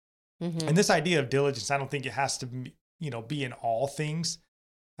 And this idea of diligence, I don't think it has to, be in all things.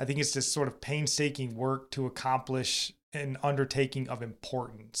 I think it's this sort of painstaking work to accomplish an undertaking of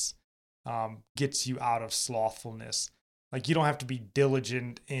importance, gets you out of slothfulness. Like you don't have to be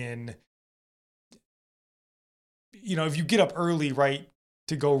diligent in, if you get up early, right,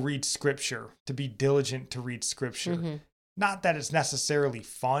 to go read scripture, to be diligent to read scripture. Not that it's necessarily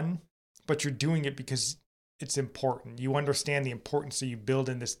fun, but you're doing it because it's important. You understand the importance, so you build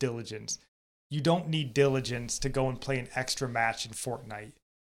in this diligence. You don't need diligence to go and play an extra match in Fortnite.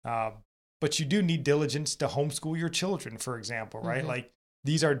 But you do need diligence to homeschool your children, for example, right? Like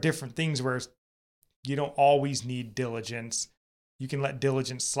these are different things where you don't always need diligence. You can let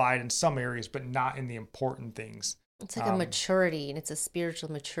diligence slide in some areas, but not in the important things. It's like a maturity, and it's a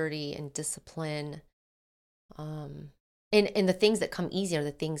spiritual maturity and discipline. And the things that come easy are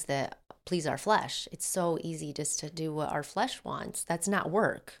the things that please our flesh. It's so easy just to do what our flesh wants. That's not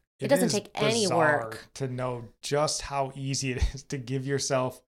work. It doesn't take any work. To know just how easy it is to give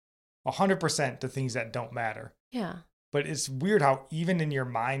yourself 100% to things that don't matter. Yeah. But it's weird how even in your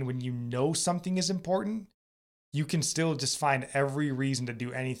mind, when you know something is important, you can still just find every reason to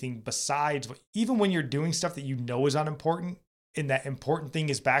do anything besides even when you're doing stuff that you know is unimportant and that important thing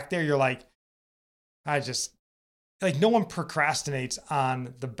is back there, you're like, no one procrastinates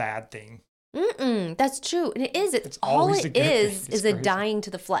on the bad thing. That's true. And it is. It's all it is a dying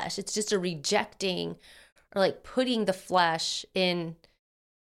to the flesh. It's just a rejecting or like putting the flesh in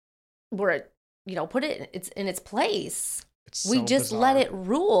where it, put it it's in its place. We just bizarre. Let it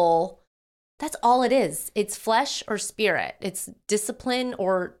rule. That's all it is. It's flesh or spirit. It's discipline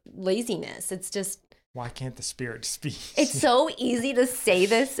or laziness. It's just. Why can't the spirit speak? It's so easy to say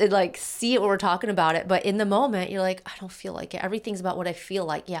this and like see it when we're talking about it. But in the moment, you're like, I don't feel like it. Everything's about what I feel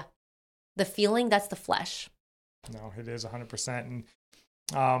like. Yeah. The feeling, that's the flesh. No, it is 100%.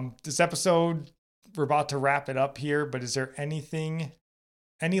 And this episode, we're about to wrap it up here. But is there any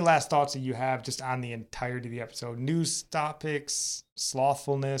last thoughts that you have just on the entirety of the episode? News topics,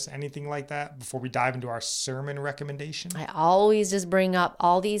 slothfulness, anything like that before we dive into our sermon recommendation? I always just bring up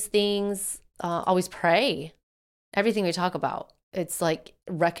all these things. Always pray. Everything we talk about. It's like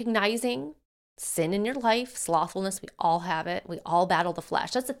recognizing sin in your life, slothfulness. We all have it. We all battle the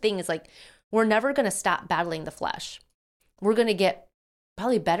flesh. That's the thing, is like, we're never going to stop battling the flesh. We're going to get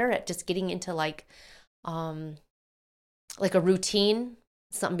probably better at just getting into like a routine.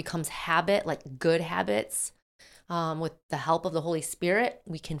 Something becomes habit, like good habits. With the help of the Holy Spirit,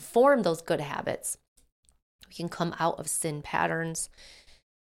 we can form those good habits. We can come out of sin patterns,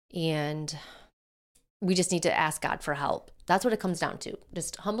 and we just need to ask God for help. That's what it comes down to.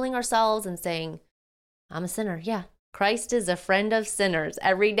 Just humbling ourselves and saying, I'm a sinner. Yeah. Christ is a friend of sinners.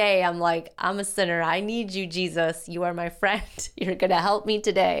 Every day I'm like, I'm a sinner. I need you, Jesus. You are my friend. You're going to help me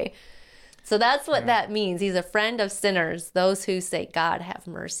today. So that's what that means. He's a friend of sinners. Those who say, God, have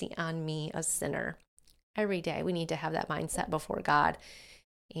mercy on me, a sinner. Every day we need to have that mindset before God.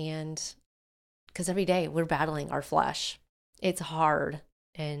 And because every day we're battling our flesh. It's hard,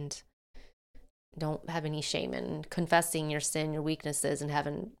 and don't have any shame in confessing your sin, your weaknesses, and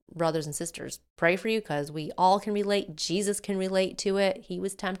having brothers and sisters pray for you, because we all can relate. Jesus can relate to it. He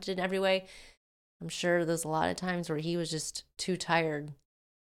was tempted in every way. I'm sure there's a lot of times where he was just too tired.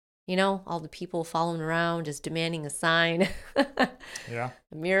 You know, all the people following around, just demanding a sign, Yeah.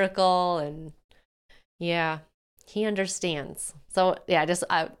 a miracle. And yeah, he understands. So yeah,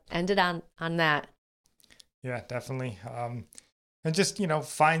 I ended on that. Yeah, definitely. And just,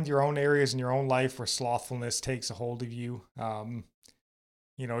 find your own areas in your own life where slothfulness takes a hold of you.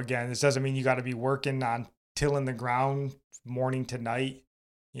 Again, this doesn't mean you got to be working on tilling the ground morning to night,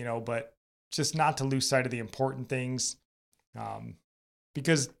 but just not to lose sight of the important things.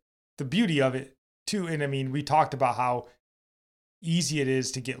 Because the beauty of it too, and I mean, we talked about how easy it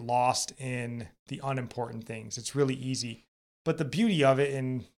is to get lost in the unimportant things. It's really easy. But the beauty of it,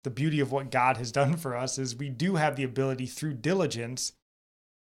 and the beauty of what God has done for us, is we do have the ability through diligence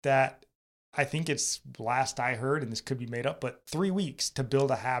that, I think it's last I heard, and this could be made up, but 3 weeks to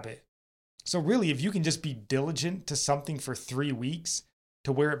build a habit. So really, if you can just be diligent to something for 3 weeks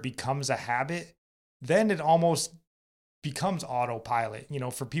to where it becomes a habit, then it almost becomes autopilot.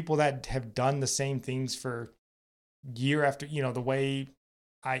 For people that have done the same things for year after, the way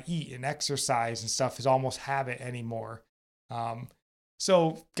I eat and exercise and stuff is almost habit anymore.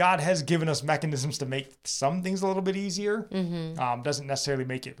 So God has given us mechanisms to make some things a little bit easier. Doesn't necessarily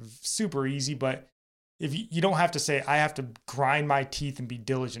make it super easy, but if you don't have to say, I have to grind my teeth and be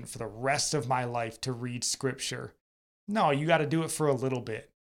diligent for the rest of my life to read scripture. No, you got to do it for a little bit,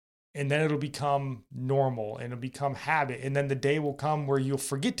 and then it'll become normal and it'll become habit. And then the day will come where you'll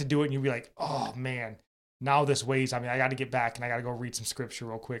forget to do it and you'll be like, oh man, now this weighs on me. I got to get back and I got to go read some scripture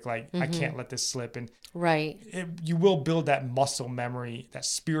real quick. Like I can't let this slip. And right, you will build that muscle memory, that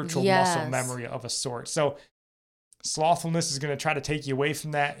spiritual muscle memory of a sort. So slothfulness is going to try to take you away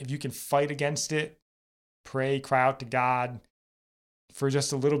from that. If you can fight against it, pray, cry out to God for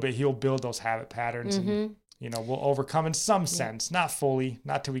just a little bit, he'll build those habit patterns and, we'll overcome in some sense, not fully,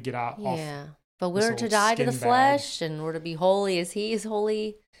 not till we get off. Yeah. But we're to die to the flesh and we're to be holy as he is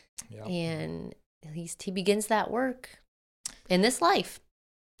holy. Yep. And at least he begins that work in this life.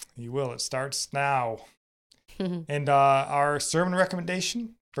 He will. It starts now. And our sermon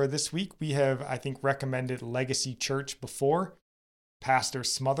recommendation for this week, we have, I think, recommended Legacy Church before, Pastor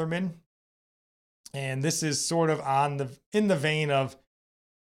Smotherman. And this is sort of in the vein of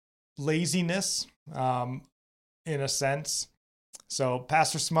laziness, in a sense. So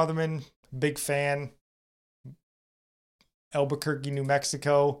Pastor Smotherman, big fan, Albuquerque, New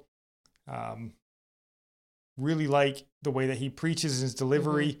Mexico. Really like the way that he preaches his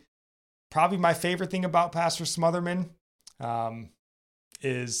delivery. Probably my favorite thing about Pastor Smotherman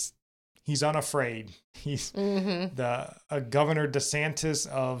is he's unafraid. He's a Governor DeSantis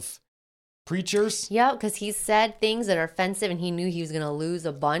of preachers. Yeah, because he said things that are offensive and he knew he was going to lose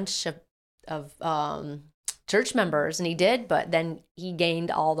a bunch of church members, and he did, but then he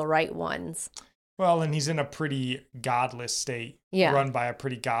gained all the right ones. Well, and he's in a pretty godless state, run by a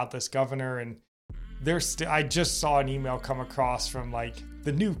pretty godless governor, and I just saw an email come across from like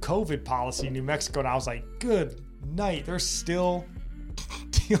the new COVID policy in New Mexico, and I was like, good night. They're still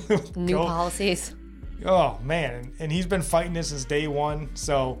dealing with new policies. Oh man, and he's been fighting this since day one.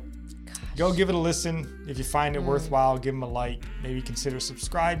 So go give it a listen. If you find it worthwhile, give him a like. Maybe consider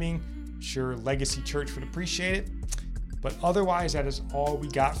subscribing. Sure, Legacy Church would appreciate it. But otherwise, that is all we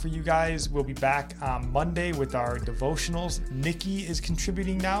got for you guys. We'll be back on Monday with our devotionals. Nikki is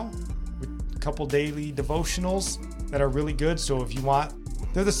contributing now with a couple daily devotionals that are really good. So if you want,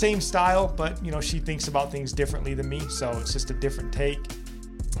 they're the same style, but she thinks about things differently than me. So it's just a different take.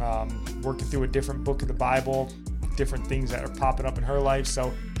 Working through a different book of the Bible, different things that are popping up in her life.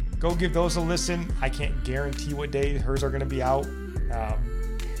 So go give those a listen. I can't guarantee what day hers are going to be out.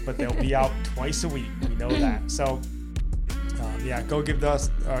 But they'll be out twice a week. We know that. So, go give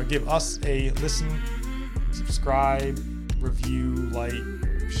us a listen, subscribe, review, like,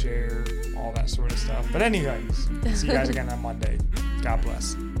 share, all that sort of stuff. But anyways, see you guys again on Monday. God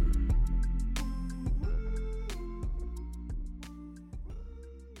bless.